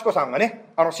幸子さんがね、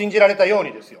信じられたよう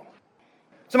にですよ。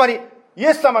つまりイ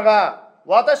エス様が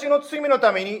私の罪の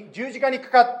ために十字架にか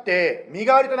かって身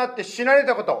代わりとなって死なれ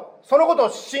たこと、そのことを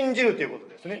信じるということ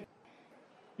ですね。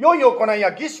良い行い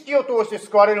や儀式を通して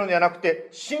救われるのではなくて、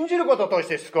信じることを通し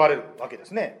て救われるわけで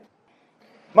すね。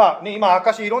今、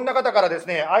証、いろんな方からです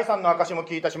ね、愛さんの証も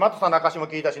聞いたし、マトさんの証も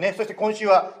聞いたしね、そして今週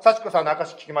は幸子さんの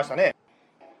証聞きましたね。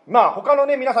他の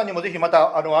ね、皆さんにもぜひま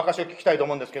た証を聞きたいと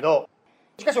思うんですけど、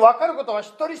しかし分かることは、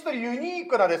一人一人ユニー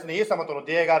クなですね、イエス様との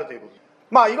出会いがあるというこ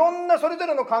と。いろんなそれぞ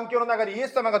れの環境の中でイエ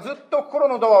ス様がずっと心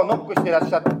のドアをノックしていらっ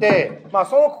しゃって、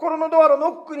その心のドアの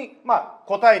ノックに、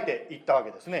答えていったわ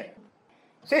けですね。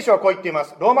聖書はこう言っていま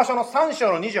す。ローマ書の3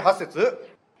章の28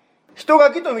節、人が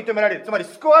義と認められる、つまり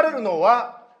救われるの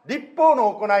は律法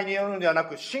の行いによるのではな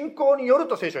く信仰による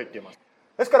と聖書は言っています。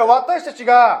ですから私たち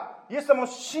がイエス様を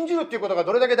信じるということが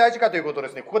どれだけ大事かということをで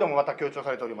すね、ここでもまた強調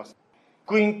されております。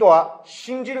福音とは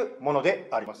信じるもので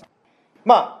あります。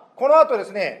この後で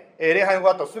すね、礼拝の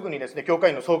後すぐにですね、教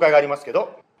会員の総会がありますけ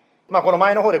ど、この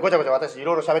前の方でごちゃごちゃ私い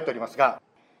ろいろ喋っておりますが、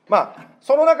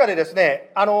その中でです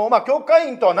ね、教会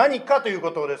員とは何かという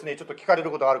ことをですね、ちょっと聞かれ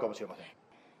ることがあるかもしれません。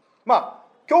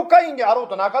教会員であろう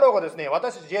となかろうがですね、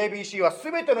私たち JBC は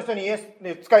全ての人にイエス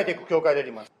で仕えていく教会であ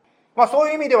ります。そう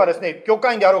いう意味ではですね、教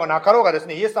会員であろうがなかろうがです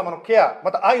ね、イエス様のケア、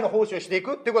また愛の奉仕をしてい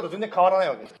くということは全然変わらない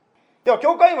わけです。では、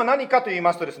教会員は何かと言い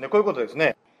ますとですね、こういうことです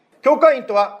ね。教会員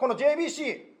とは、この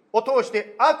JBC を通し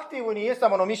てアクティブにイエス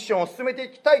様のミッションを進めて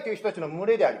いきたいという人たちの群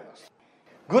れであります。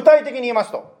具体的に言いま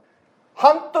すと、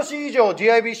半年以上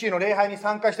GIBC の礼拝に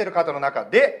参加している方の中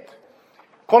で、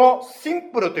このシ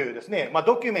ンプルというですね、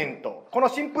ドキュメント、この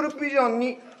シンプルビジョン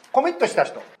にコミットした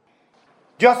人、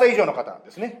18歳以上の方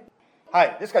ですね。は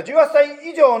い。ですから18歳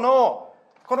以上の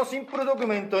このシンプルドキュ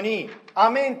メントにア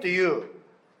メンという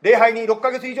礼拝に6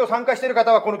ヶ月以上参加している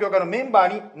方はこの教会のメンバ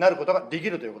ーになることができ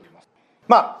るということです。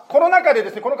この中でで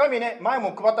すね、この紙ね、前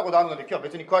も配ったことあるので今日は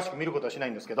別に詳しく見ることはしな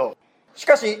いんですけど、し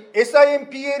かし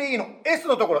SIMPLE の S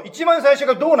のところ、一番最初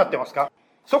がどうなってますか？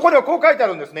そこではこう書いてあ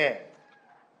るんですね。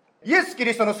イエス・キ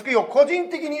リストの救いを個人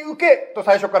的に受けと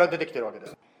最初から出てきているわけで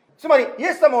す。つまりイ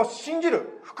エス様を信じ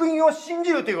る、福音を信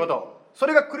じるということ、そ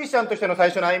れがクリスチャンとしての最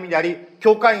初の歩みであり、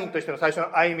教会員としての最初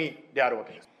の歩みであるわ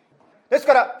けです。です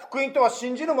から福音とは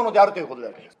信じるものであるということであ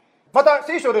るわけです。また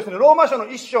聖書ですね、ローマ書の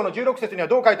1章の16節には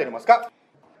どう書いてありますか？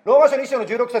ローマ書の1章の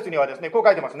16節にはですね、こう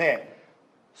書いてますね。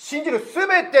信じるす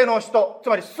べての人、つ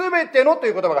まりすべてのとい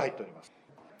う言葉が入っております。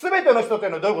すべての人という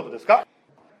のはどういうことですか？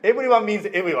 Everyone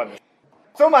means everyone です。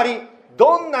つまり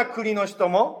どんな国の人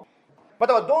も、ま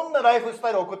たはどんなライフスタ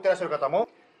イルを送っていらっしゃる方も、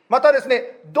またです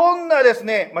ね、どんなです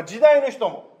ね、時代の人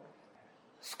も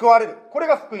救われる。これ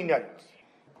が福音であります。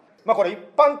これ一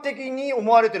般的に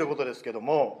思われていることですけど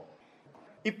も、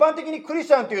一般的にクリス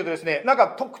チャンというとですね、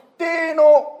特定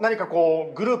の何か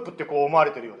グループって思わ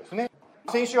れているようですね。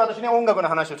先週私ね、音楽の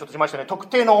話をちょっとしましたね。特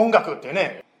定の音楽っていう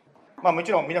ね。も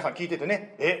ちろん皆さん聞いてて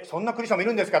ね、そんなクリスチャンもい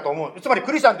るんですかと思う。つまり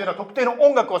クリスチャンというのは特定の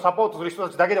音楽をサポートする人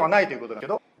たちだけではないということだけ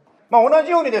ど、同じ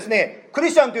ようにですね、ク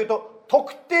リスチャンというと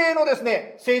特定のです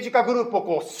ね、政治家グループ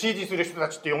を支持する人た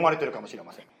ちって思われているかもしれ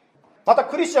ません。また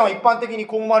クリスチャンは一般的に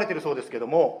こう思われているそうですけど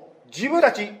も、自分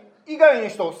たち以外の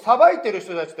人を裁いている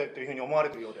人たちというふうに思われ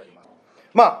ているようでありま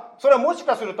す。それはもし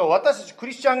かすると私たちク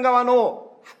リスチャン側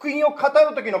の福音を語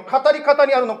る時の語り方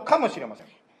にあるのかもしれません。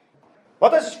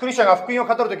私たちクリスチャンが福音を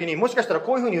語る時にもしかしたら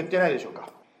こういうふうに言ってないでしょうか。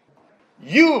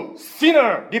 You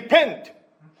sinner repent、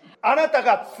 あなた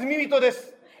が罪人で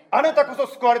す、あなたこそ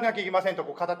救われなきゃいけませんと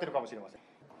語ってるかもしれません。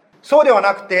そうでは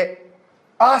なくて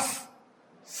Us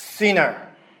sinner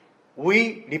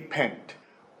we repent、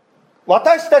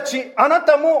 私たち、あな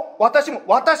たも私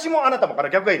もあなたもから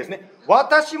逆がいいですね。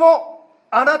私も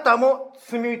あなたも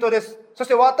罪人です。そし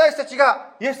て私たち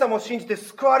がイエス様を信じて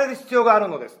救われる必要がある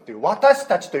のですという、私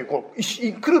たちというイ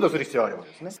ンクルードする必要があるわけ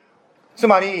ですね。つ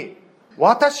まり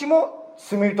私も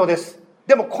罪人です。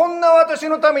でもこんな私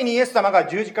のためにイエス様が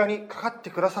十字架にかかって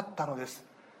くださったのです。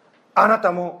あな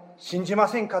たも信じま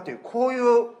せんかという、こうい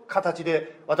う形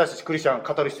で私たちクリスチャン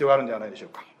が語る必要があるんではないでしょう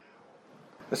か。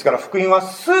ですから福音は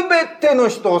全ての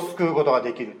人を救うことが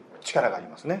できる力があり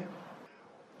ますね。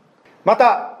ま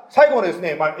た最後のです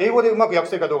ね、英語でうまく訳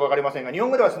せるかどうか分かりませんが、日本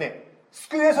語ではですね、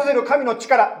救いさせる神の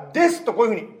力ですとこういう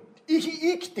ふうに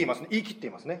言い切っています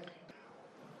ね。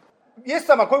イエス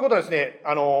様はこういうことですね、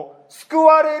救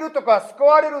われるとか救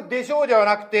われるでしょうでは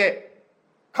なくて、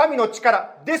神の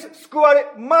力です、救われ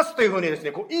ますというふうにです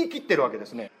ね、言い切ってるわけで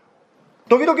すね。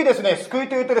時々ですね、救い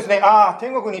というとですね、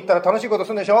天国に行ったら楽しいことす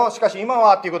るんでしょう、しかし今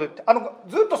はっていうことで、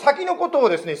ずっと先のことを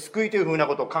ですね、救いというふうな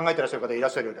ことを考えていらっしゃる方いら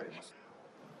っしゃるようであります。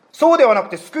そうではなく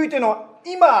て、救いというのは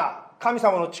今神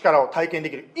様の力を体験で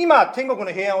きる、今天国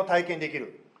の平安を体験でき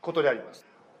ることであります。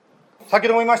先ほ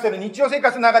ども言いましたように、日常生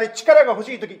活の中で力が欲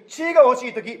しいとき、知恵が欲し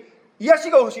いとき、癒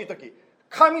しが欲しいとき、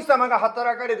神様が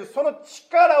働かれるその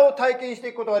力を体験して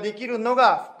いくことができるの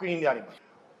が福音であります。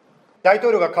大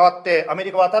統領が変わってアメ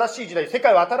リカは新しい時代、世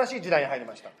界は新しい時代に入り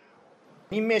ました。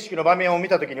任命式の場面を見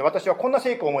たときに私はこんな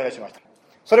聖句を思い出しました。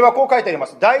それはこう書いてありま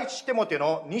す。第一テモテ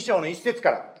の2章の1節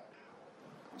から。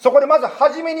そこでまず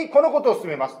初めにこのことを進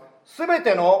めます。すべ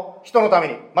ての人のため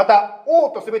に、また王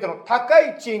とすべての高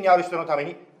い地位にある人のため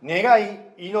に、願い、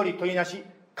祈り、取りなし、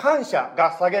感謝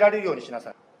が下げられるようにしな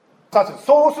さい。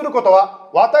そうすることは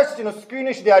私たちの救い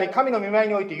主であり、神の御前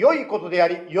において良いことであ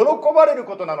り、喜ばれる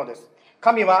ことなのです。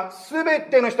神はすべ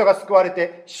ての人が救われ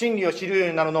て真理を知るよう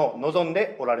になるのを望ん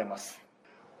でおられます。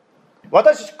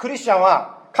私たちクリスチャン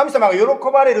は神様が喜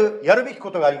ばれるやるべきこ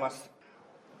とがあります。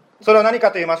それは何か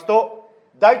と言いますと、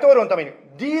大統領のために、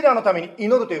リーダーのために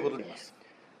祈るということであります。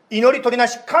祈り取りな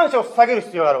し感謝を捧げる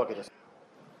必要があるわけです。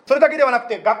それだけではなく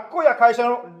て、学校や会社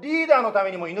のリーダーのた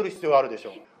めにも祈る必要があるでしょ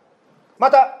う。ま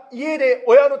た家で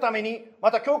親のために、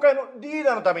また教会のリー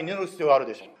ダーのために祈る必要がある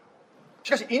でしょう。し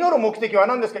かし祈る目的は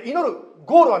何ですか？祈る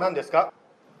ゴールは何ですか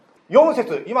？4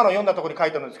節、今の読んだところに書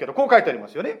いてあるんですけど、こう書いてありま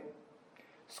すよね。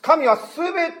神はす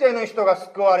べての人が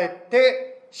救われ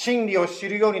て真理を知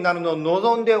るようになるのを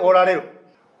望んでおられる。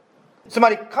つま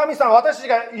り神様、私たち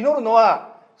が祈るの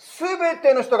は、すべ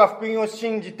ての人が福音を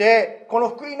信じて、この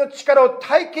福音の力を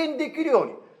体験できるよう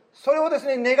に、それをです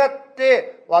ね、願っ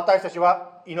て私たち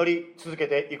は祈り続け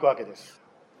ていくわけです。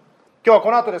今日は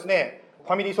この後ですね、フ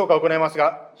ァミリー総会を行います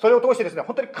が、それを通してですね、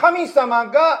本当に神様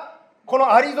がこ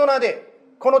のアリゾナで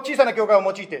この小さな教会を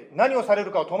用いて何をされ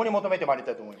るかを共に求めてまいり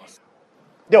たいと思います。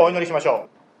ではお祈りしましょ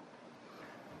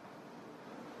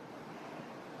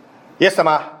う。イエス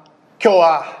様、今日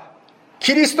は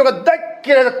キリストが大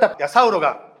嫌いだったサウロ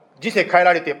が人生変え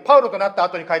られてパウロとなった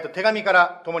後に書いた手紙か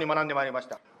ら共に学んでまいりまし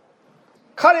た。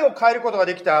彼を変えることが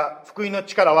できた福音の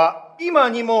力は今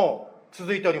にも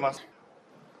続いております。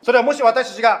それはもし私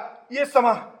たちが、イエス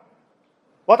様、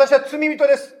私は罪人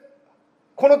です、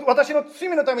この私の罪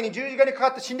のために十字架にかか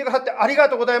って死んでくださってありが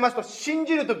とうございますと信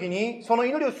じるときに、その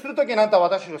祈りをするときにあなたは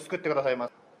私たちを救ってくださいま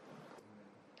す。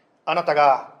あなた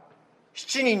が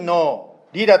7人の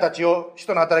リーダーたちを使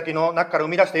徒の働きの中から生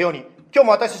み出したように、今日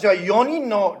も私たちは4人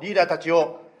のリーダーたち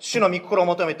を主の御心を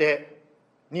求めて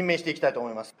任命していきたいと思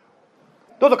います。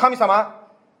どうぞ神様、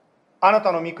あな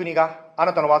たの御国が、あ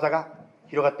なたの技が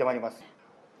広がってまいります。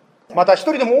また一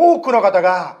人でも多くの方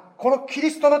がこのキ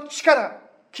リストの力、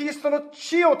キリストの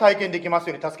知恵を体験できます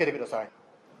ように助けてください。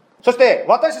そして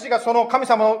私たちがその神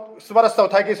様の素晴らしさを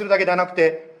体験するだけではなく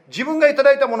て、自分がいた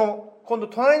だいたものを今度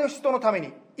隣の人のため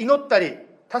に祈ったり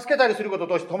助けたりすることを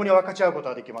通して共に分かち合うこと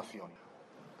ができますように。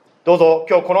どうぞ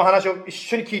今日この話を一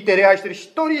緒に聞いて礼拝している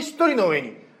一人一人の上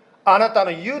にあなた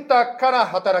の豊かな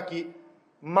働き、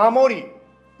守り、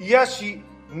癒し、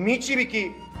導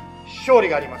き、勝利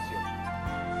がありますよ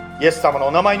うに。イエス様の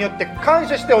お名前によって感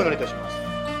謝してお祈りいたします。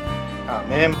アー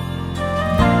メン。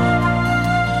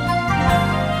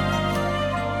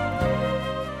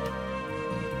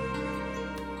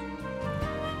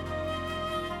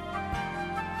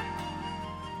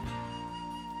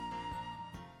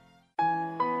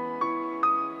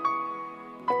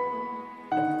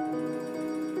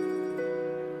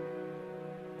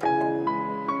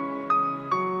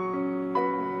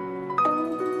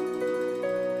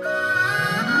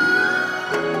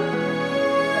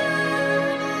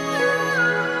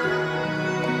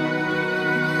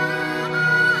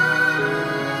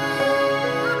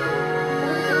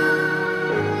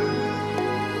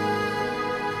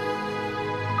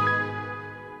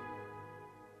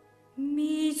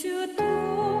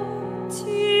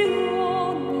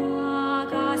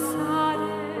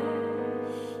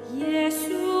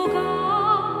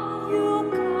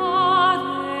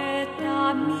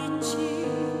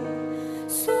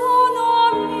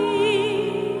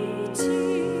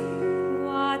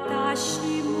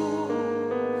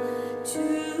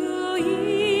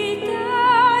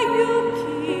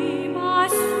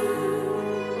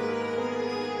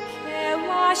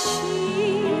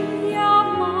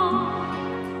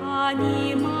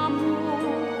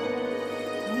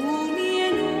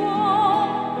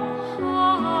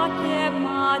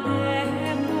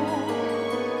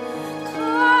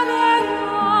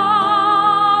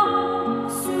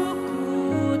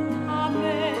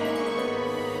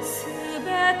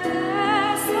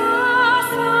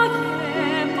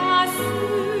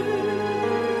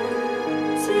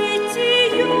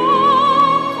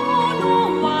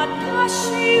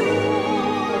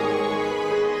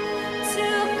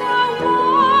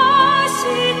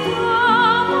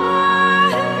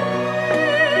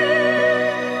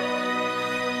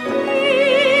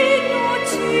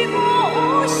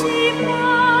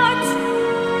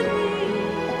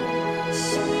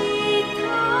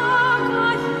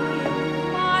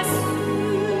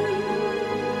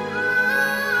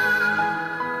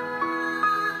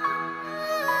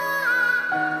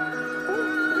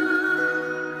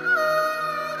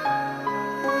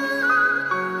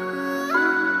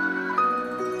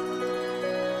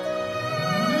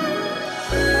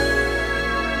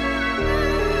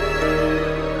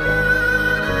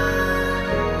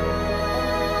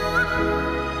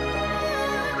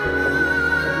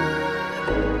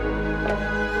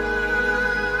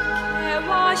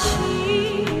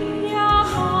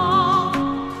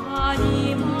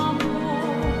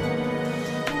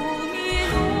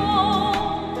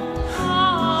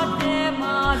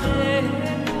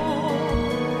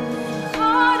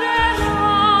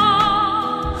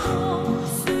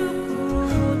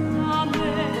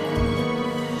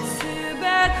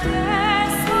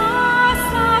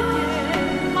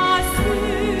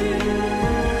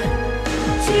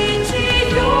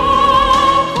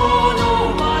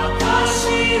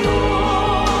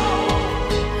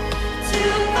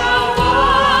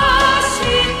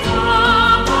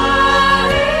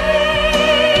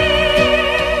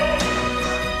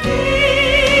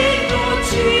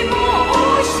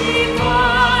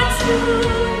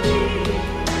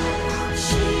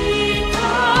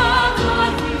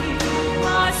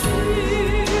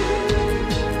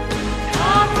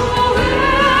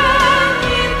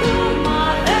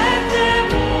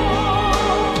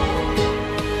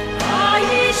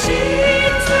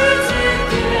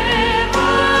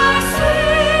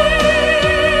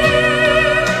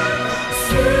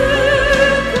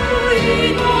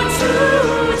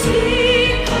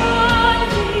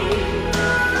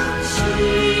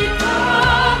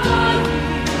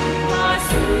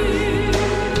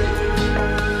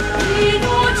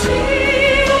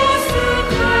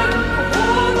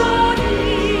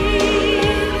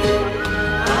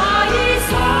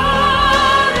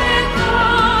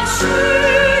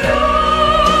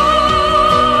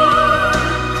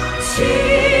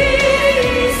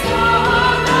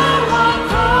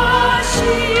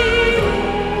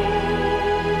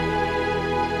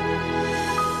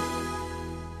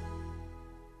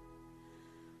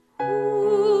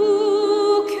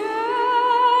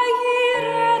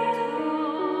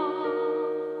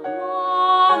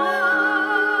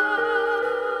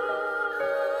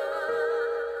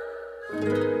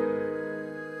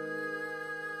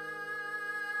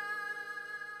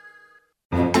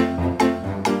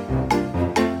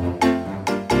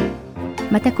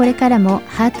またこれからも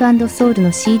ハート&ソウル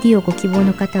の CD をご希望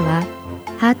の方は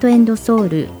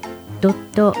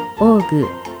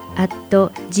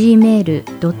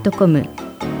heartandsoul.org@gmail.com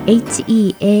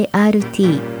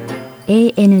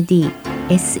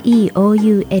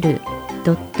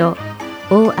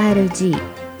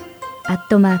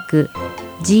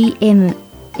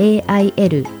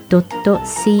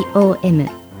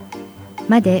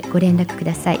までご連絡く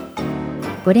ださい。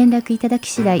ご連絡いただき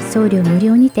次第送料無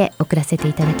料にて送らせて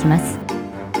いただきます。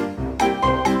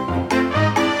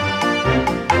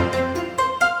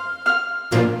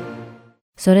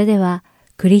それでは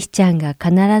クリスチャンが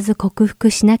必ず克服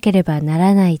しなければな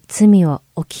らない罪を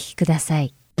お聞きくださ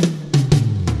い。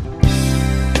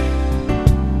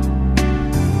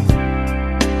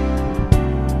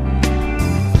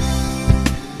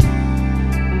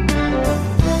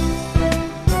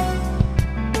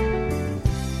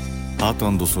ハ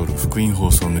ート&ソウル福音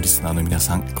放送のリスナーの皆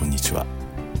さん、こんにちは。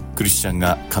クリスチャン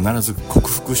が必ず克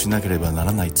服しなければな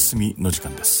らない罪の時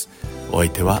間です。お相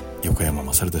手は横山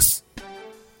まさるです。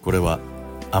これは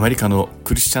アメリカの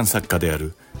クリスチャン作家であ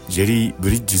るジェリー・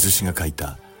ブリッジズ氏が書い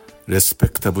た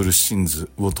Respectable Sins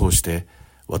を通して、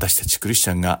私たちクリスチ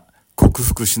ャンが克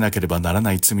服しなければなら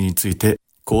ない罪について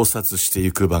考察して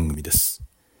いく番組です。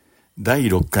第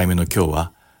6回目の今日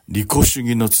は利己主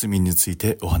義の罪につい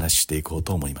てお話ししていこう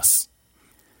と思います。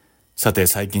さて、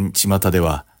最近巷で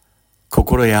は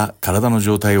心や体の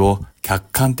状態を客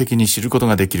観的に知ること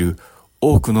ができる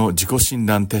多くの自己診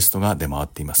断テストが出回っ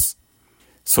ています。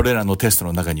それらのテスト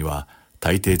の中には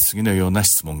大抵次のような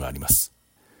質問があります。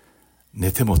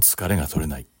寝ても疲れが取れ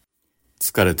ない。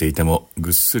疲れていてもぐ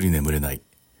っすり眠れない。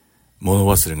物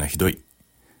忘れがひどい。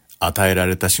与えら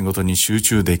れた仕事に集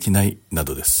中できないな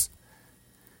どです。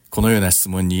このような質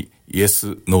問にイエ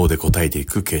ス・ノーで答えてい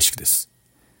く形式です。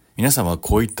皆さんは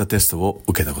こういったテストを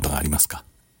受けたことがありますか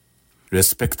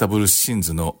？Respectable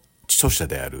Sins の著者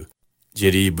であるジ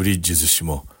ェリー・ブリッジズ氏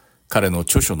も彼の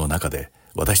著書の中で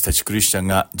私たちクリスチャン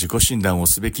が自己診断を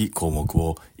すべき項目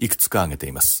をいくつか挙げて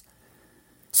います。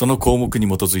その項目に基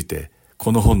づいて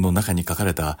この本の中に書か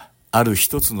れたある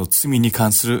一つの罪に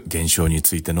関する現象に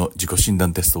ついての自己診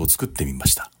断テストを作ってみま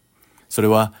した。それ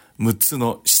は6つ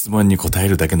の質問に答え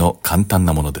るだけの簡単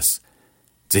なものです。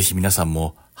ぜひ皆さん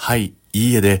もはい、い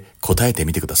いえで答えて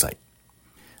みてください。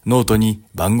ノートに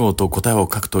番号と答えを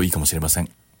書くといいかもしれません。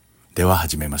では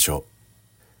始めましょう。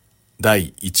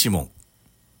第1問。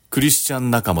クリスチャ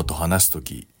ン仲間と話すと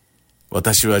き、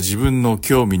私は自分の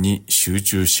興味に集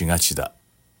中しがちだ。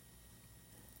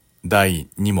第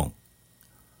2問。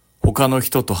他の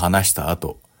人と話した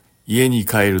後、家に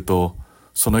帰ると、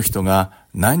その人が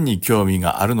何に興味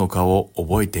があるのかを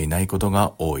覚えていないこと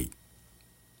が多い。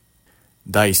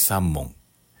第3問。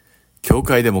教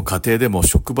会でも家庭でも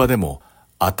職場でも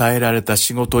与えられた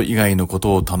仕事以外のこ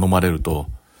とを頼まれると、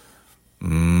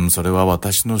それは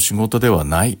私の仕事では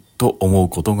ないと思う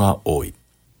ことが多い。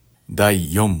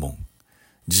第4問。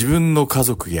自分の家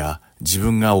族や自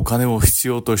分がお金を必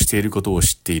要としていることを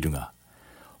知っているが、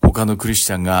他のクリス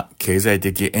チャンが経済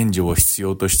的援助を必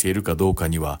要としているかどうか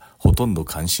にはほとんど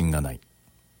関心がない。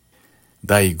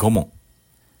第5問。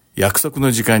約束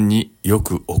の時間によ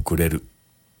く遅れる。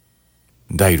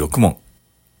第6問。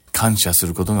感謝す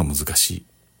ることが難しい。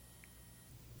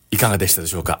いかがでしたで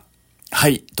しょうか？は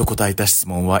いと答えた質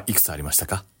問はいくつありました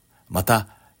か？また、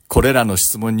これらの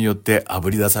質問によってあ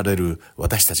ぶり出される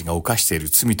私たちが犯している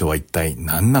罪とは一体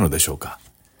何なのでしょうか？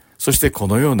そしてこ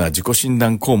のような自己診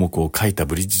断項目を書いた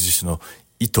ブリッジズ氏の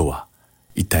意図は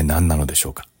一体何なのでし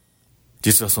ょうか？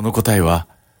実はその答えは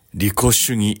利己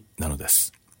主義なので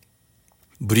す。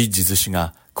ブリッジズ氏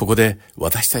がここで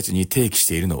私たちに提起し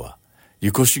ているのは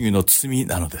利己主義の罪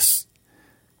なのです。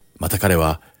また彼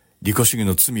は利己主義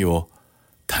の罪を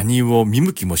他人を見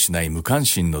向きもしない無関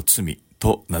心の罪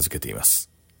と名付けていま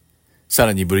す。さ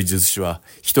らにブリッジズ氏は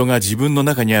人が自分の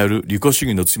中にある利己主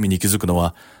義の罪に気づくの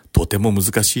はとても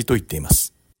難しいと言っていま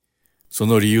す。そ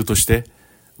の理由として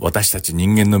私たち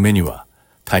人間の目には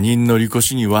他人の利己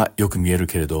主義はよく見える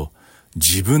けれど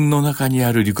自分の中に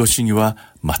ある利己主義は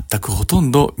全くほとん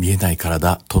ど見えないから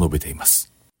だと述べていま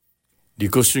す。利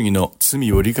己主義の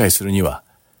罪を理解するには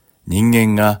人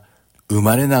間が生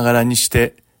まれながらにし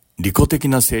て利己的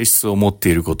な性質を持っ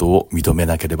ていることを認め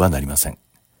なければなりません。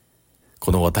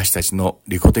この私たちの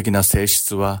利己的な性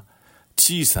質は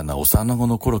小さな幼子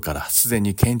の頃からすで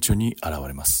に顕著に現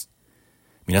れます。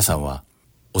皆さんは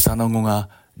幼子が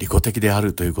利己的であ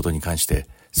るということに関して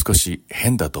少し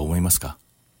変だと思いますか？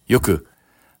よく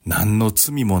何の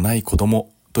罪もない子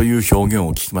供という表現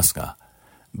を聞きますが、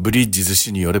ブリッジズ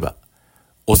氏によれば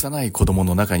幼い子供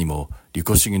の中にも利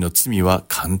己主義の罪は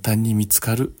簡単に見つ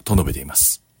かると述べていま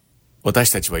す。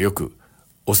私たちはよく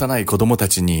幼い子供た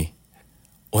ちに、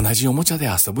同じおもちゃで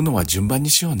遊ぶのは順番に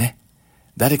しようね。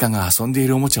誰かが遊んでい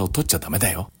るおもちゃを取っちゃダメ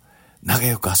だよ。仲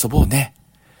良く遊ぼうね。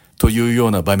というよ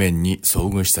うな場面に遭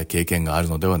遇した経験がある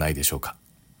のではないでしょうか。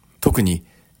特に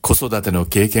子育ての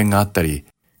経験があったり、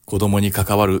子供に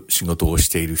関わる仕事をし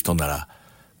ている人なら、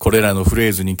これらのフレ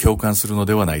ーズに共感するの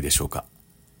ではないでしょうか。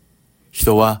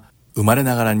人は生まれ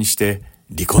ながらにして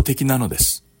利己的なので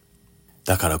す。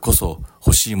だからこそ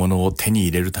欲しいものを手に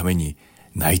入れるために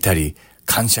泣いたり、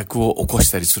癇癪を起こし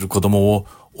たりする子供を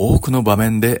多くの場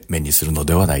面で目にするの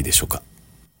ではないでしょうか。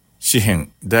詩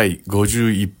編第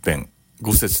51編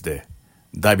5節で、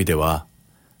ダビデは、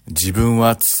自分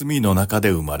は罪の中で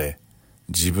生まれ、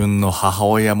自分の母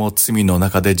親も罪の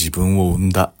中で自分を産ん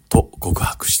だと告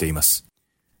白しています。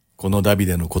このダビ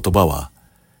デの言葉は、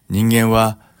人間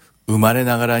は生まれ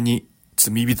ながらに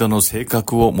罪人の性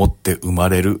格を持って生ま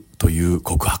れるという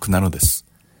告白なのです。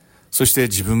そして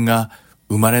自分が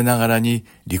生まれながらに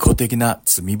利己的な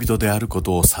罪人であるこ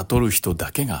とを悟る人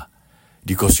だけが、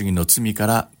利己主義の罪か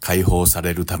ら解放さ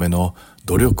れるための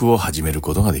努力を始める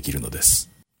ことができるのです。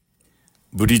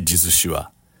ブリッジズ氏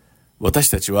は、私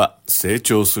たちは成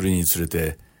長するにつれ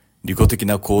て、利己的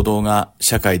な行動が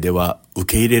社会では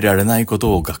受け入れられないこ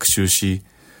とを学習し、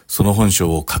その本性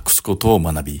を隠すことを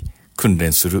学び、訓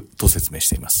練すると説明し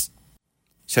ています。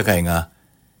社会が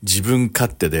自分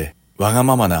勝手でわが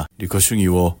ままな利己主義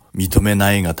を認め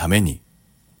ないがために、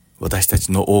私た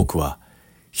ちの多くは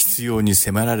必要に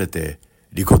迫られて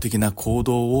利己的な行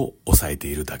動を抑えて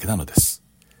いるだけなのです。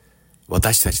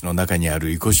私たちの中にある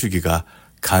利己主義が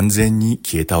完全に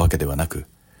消えたわけではなく、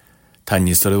単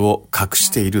にそれを隠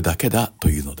しているだけだと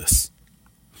いうのです。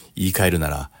言い換えるな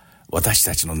ら、私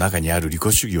たちの中にある利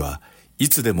己主義はい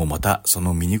つでもまたそ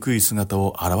の醜い姿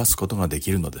を表すことがで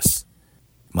きるのです。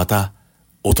また、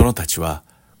大人たちは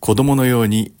子供のよう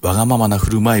にわがままな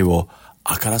振る舞いを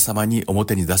あからさまに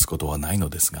表に出すことはないの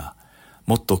ですが、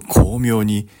もっと巧妙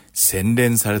に洗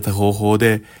練された方法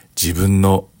で自分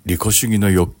の利己主義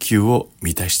の欲求を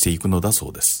満たしていくのだそ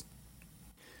うです。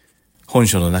本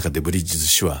書の中でブリッジズ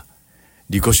氏は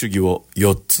利己主義を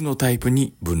4つのタイプ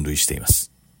に分類していま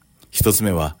す。1つ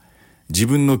目は自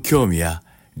分の興味や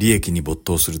利益に没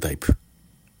頭するタイプ。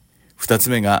2つ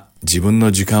目が自分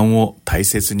の時間を大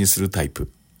切にするタイ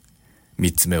プ。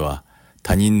3つ目は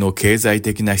他人の経済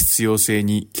的な必要性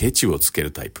にケチをつけ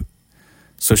るタイプ。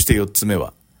そして4つ目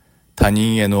は他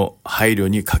人への配慮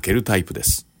に欠けるタイプで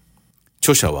す。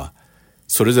著者は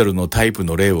それぞれのタイプ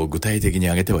の例を具体的に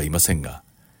挙げてはいませんが、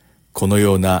この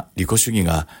ような利己主義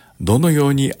がどのよ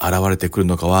うに現れてくる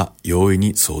のかは容易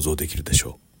に想像できるでし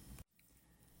ょう。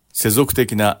世俗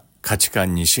的な価値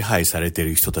観に支配されてい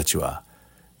る人たちは、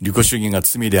利己主義が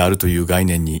罪であるという概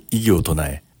念に異議を唱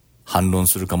え、反論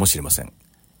するかもしれません。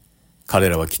彼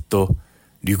らはきっと、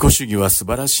利己主義は素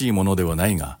晴らしいものではな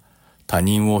いが、他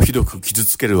人をひどく傷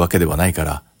つけるわけではないか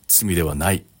ら罪では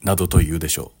ないなどと言うで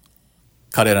しょう。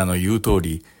彼らの言う通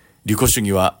り、利己主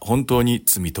義は本当に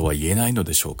罪とは言えないの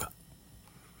でしょうか。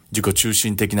自己中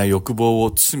心的な欲望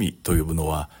を罪と呼ぶの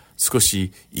は少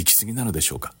し行き過ぎなので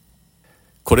しょうか。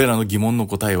これらの疑問の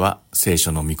答えは聖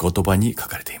書の御言葉に書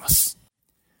かれています。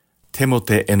テモ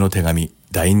テへの手紙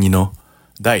第2の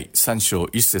第3章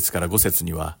1節から5節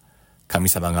には、神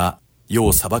様が世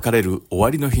を裁かれる終わ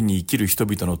りの日に生きる人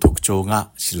々の特徴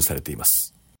が記されていま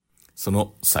す。そ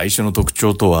の最初の特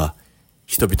徴とは、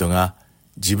人々が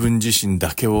自分自身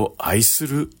だけを愛す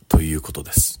るということ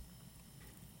です。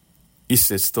1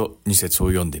節と2節を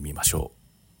読んでみましょ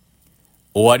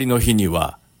う。終わりの日に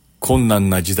は困難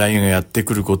な時代がやって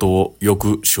くることをよ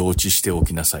く承知してお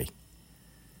きなさい。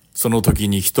その時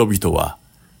に人々は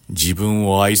自分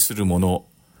を愛する者、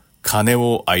金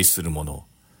を愛する者、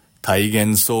大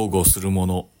言相互する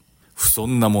者、不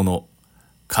遜な者、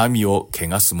神を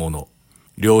汚す者、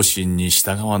良心に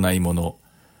従わない者、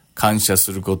感謝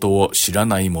することを知ら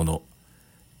ない者、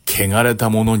汚れた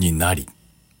者になり、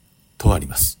とあり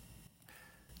ます。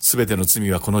すべての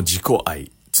罪はこの自己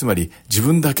愛、つまり自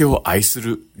分だけを愛す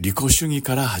る利己主義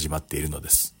から始まっているので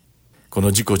す。この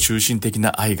自己中心的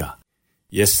な愛が、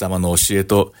イエス様の教え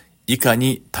といか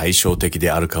に対照的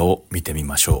であるかを見てみ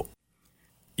ましょう。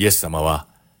イエス様は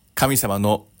神様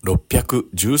の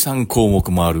613項目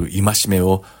もある戒め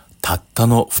をたった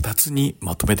の2つに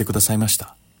まとめてくださいまし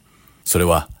た。それ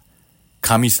は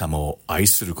神様を愛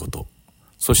すること、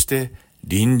そして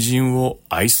隣人を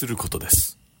愛することで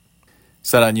す。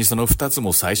さらにその2つ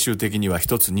も最終的には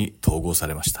1つに統合さ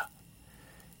れました。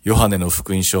ヨハネの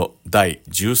福音書第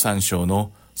13章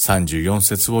の34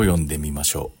節を読んでみま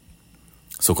しょ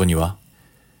う。そこには、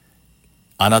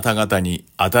あなた方に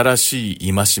新し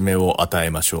い戒めを与え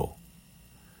ましょ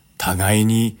う。互い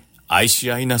に愛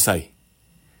し合いなさい。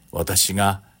私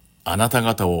があなた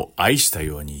方を愛した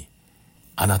ように、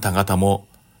あなた方も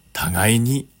互い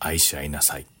に愛し合いな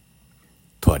さい。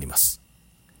とあります。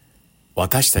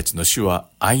私たちの主は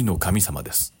愛の神様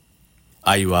です。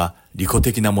愛は利己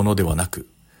的なものではなく、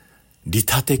利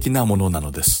他的なものな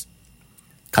のです。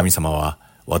神様は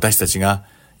私たちが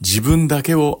自分だ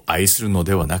けを愛するの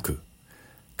ではなく、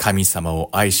神様を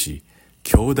愛し、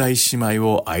兄弟姉妹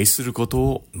を愛すること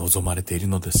を望まれている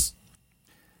のです。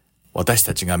私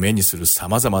たちが目にする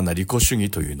様々な利己主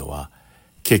義というのは、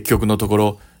結局のとこ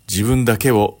ろ自分だけ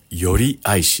をより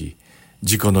愛し、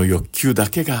自己の欲求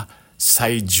だけが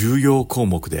最重要項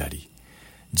目であり、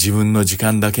自分の時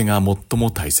間だけが最も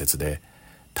大切で、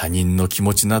他人の気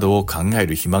持ちなどを考え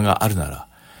る暇があるなら、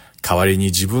代わりに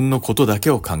自分のことだけ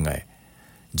を考え、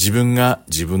自分が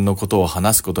自分のことを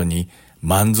話すことに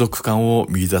満足感を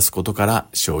見出すことから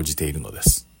生じているので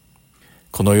す。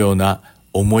このような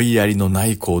思いやりのな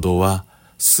い行動は、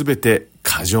すべて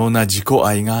過剰な自己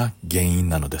愛が原因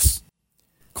なのです。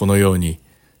このように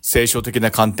聖書的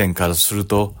な観点からする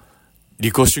と、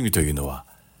利己主義というのは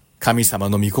神様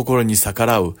の御心に逆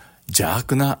らう邪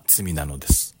悪な罪なので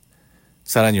す。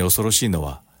さらに恐ろしいの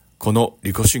は、この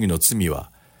利己主義の罪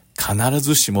は必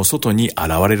ずしも外に現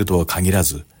れるとは限ら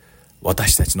ず、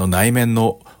私たちの内面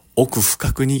の奥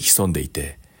深くに潜んでい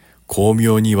て、巧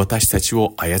妙に私たち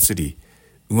を操り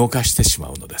動かしてしま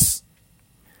うのです。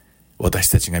私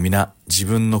たちが皆自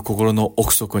分の心の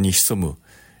奥底に潜む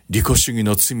利己主義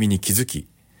の罪に気づき、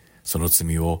その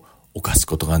罪を犯す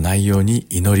ことがないように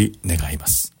祈り願いま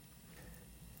す。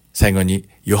最後に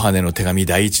ヨハネの手紙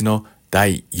第1の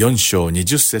第4章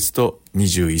20節と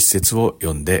21節を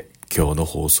読んで今日の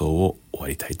放送を終わ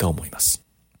りたいと思います。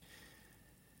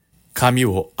神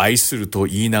を愛すると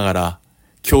言いながら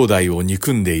兄弟を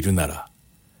憎んでいるなら、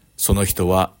その人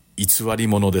は偽り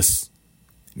者です。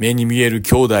目に見える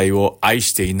兄弟を愛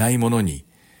していない者に、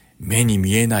目に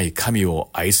見えない神を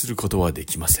愛することはで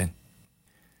きません。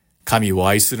神を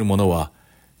愛する者は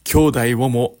兄弟を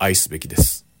も愛すべきで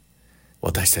す。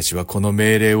私たちはこの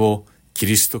命令をキ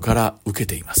リストから受け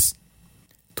ています。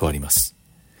とあります。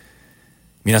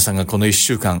皆さんがこの1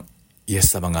週間、イエス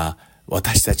様が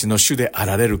私たちの主であ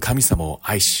られる神様を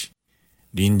愛し、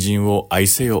隣人を愛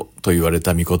せよと言われ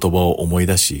た御言葉を思い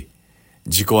出し、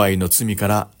自己愛の罪か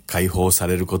ら解放さ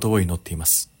れることを祈っていま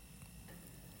す。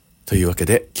というわけ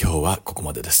で今日はここ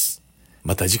までです。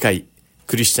また次回、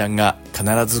クリスチャンが必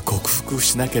ず克服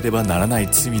しなければならない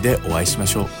罪でお会いしま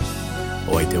しょう。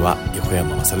お相手は横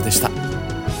山まさるでした。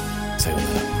さような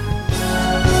ら。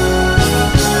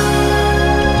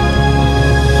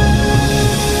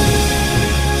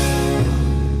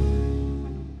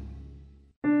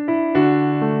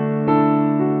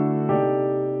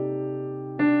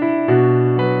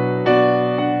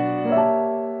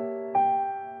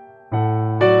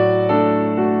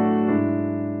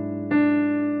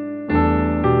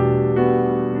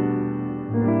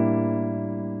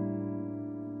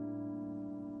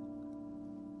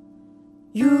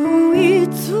唯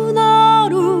一な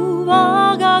る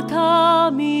我が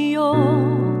神よ、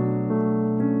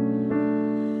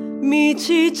御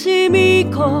父御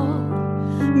子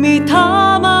御霊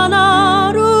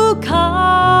なる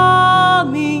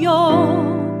神よ、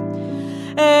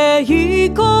栄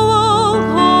光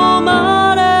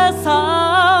誉れ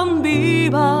賛美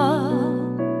は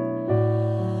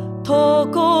と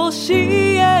こし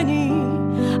えに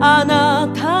あな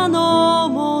たの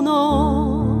も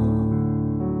の。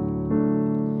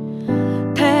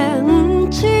天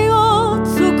地を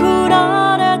作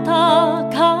られた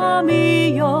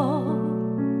神よ、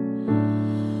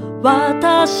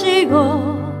私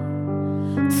を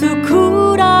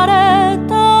作られ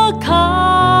た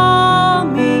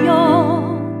神よ、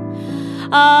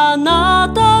あ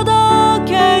なただ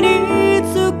けに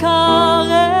仕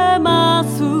えま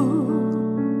す。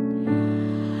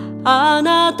あ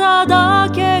なただ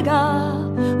けが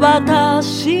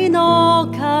私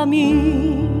の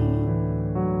神。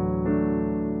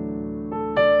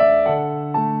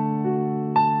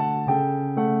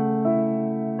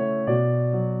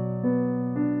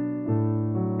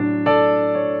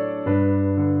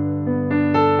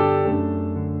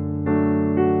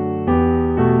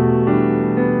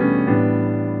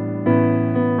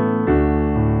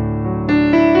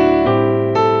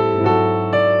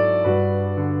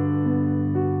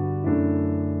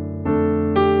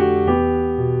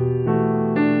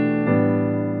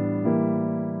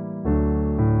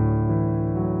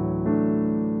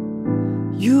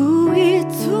唯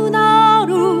一な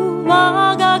る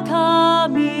我が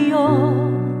神よ、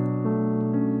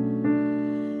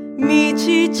御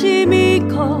父御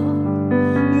子御霊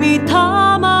御霊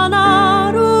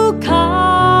なる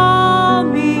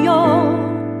神よ、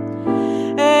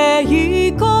栄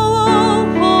光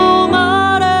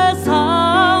誉れ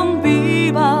賛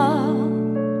美は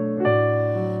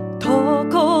と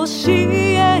こし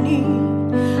えに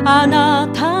あな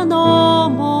たの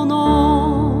もの。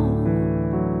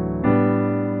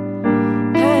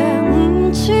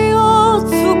天地を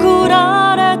作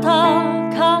られた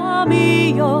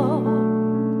神よ、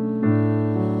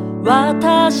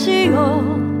私を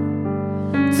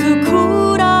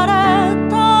作られ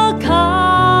た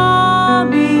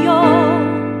神よ、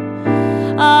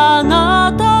あ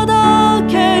なただ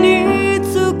けに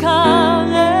仕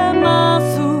えま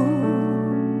す。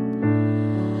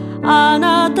あ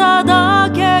なただ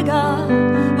けが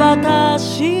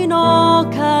私の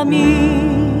神。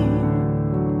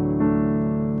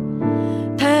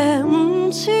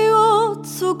天地を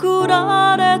作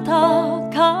られた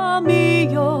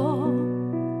神よ、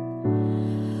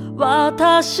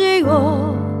私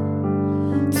を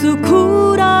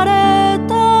作られ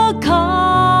た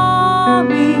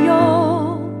神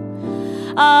よ、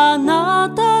あな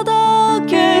ただ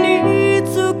けに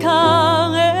仕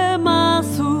えま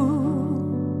す。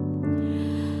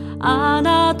あ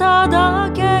なた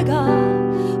だけが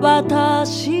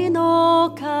私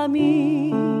の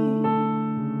神。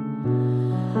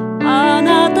あ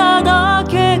なただ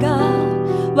けが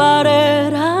我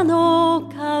らの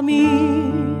神。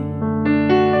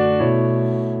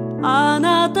あ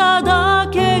なただ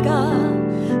けが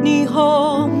日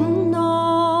本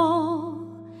の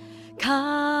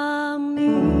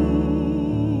神。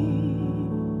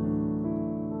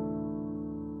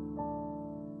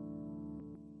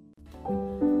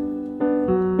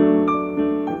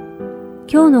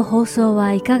今日の放送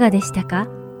はいかがでしたか？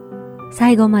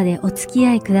最後までお付き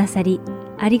合いくださり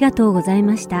ありがとうござい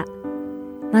ました。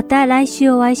また来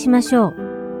週お会いしましょう。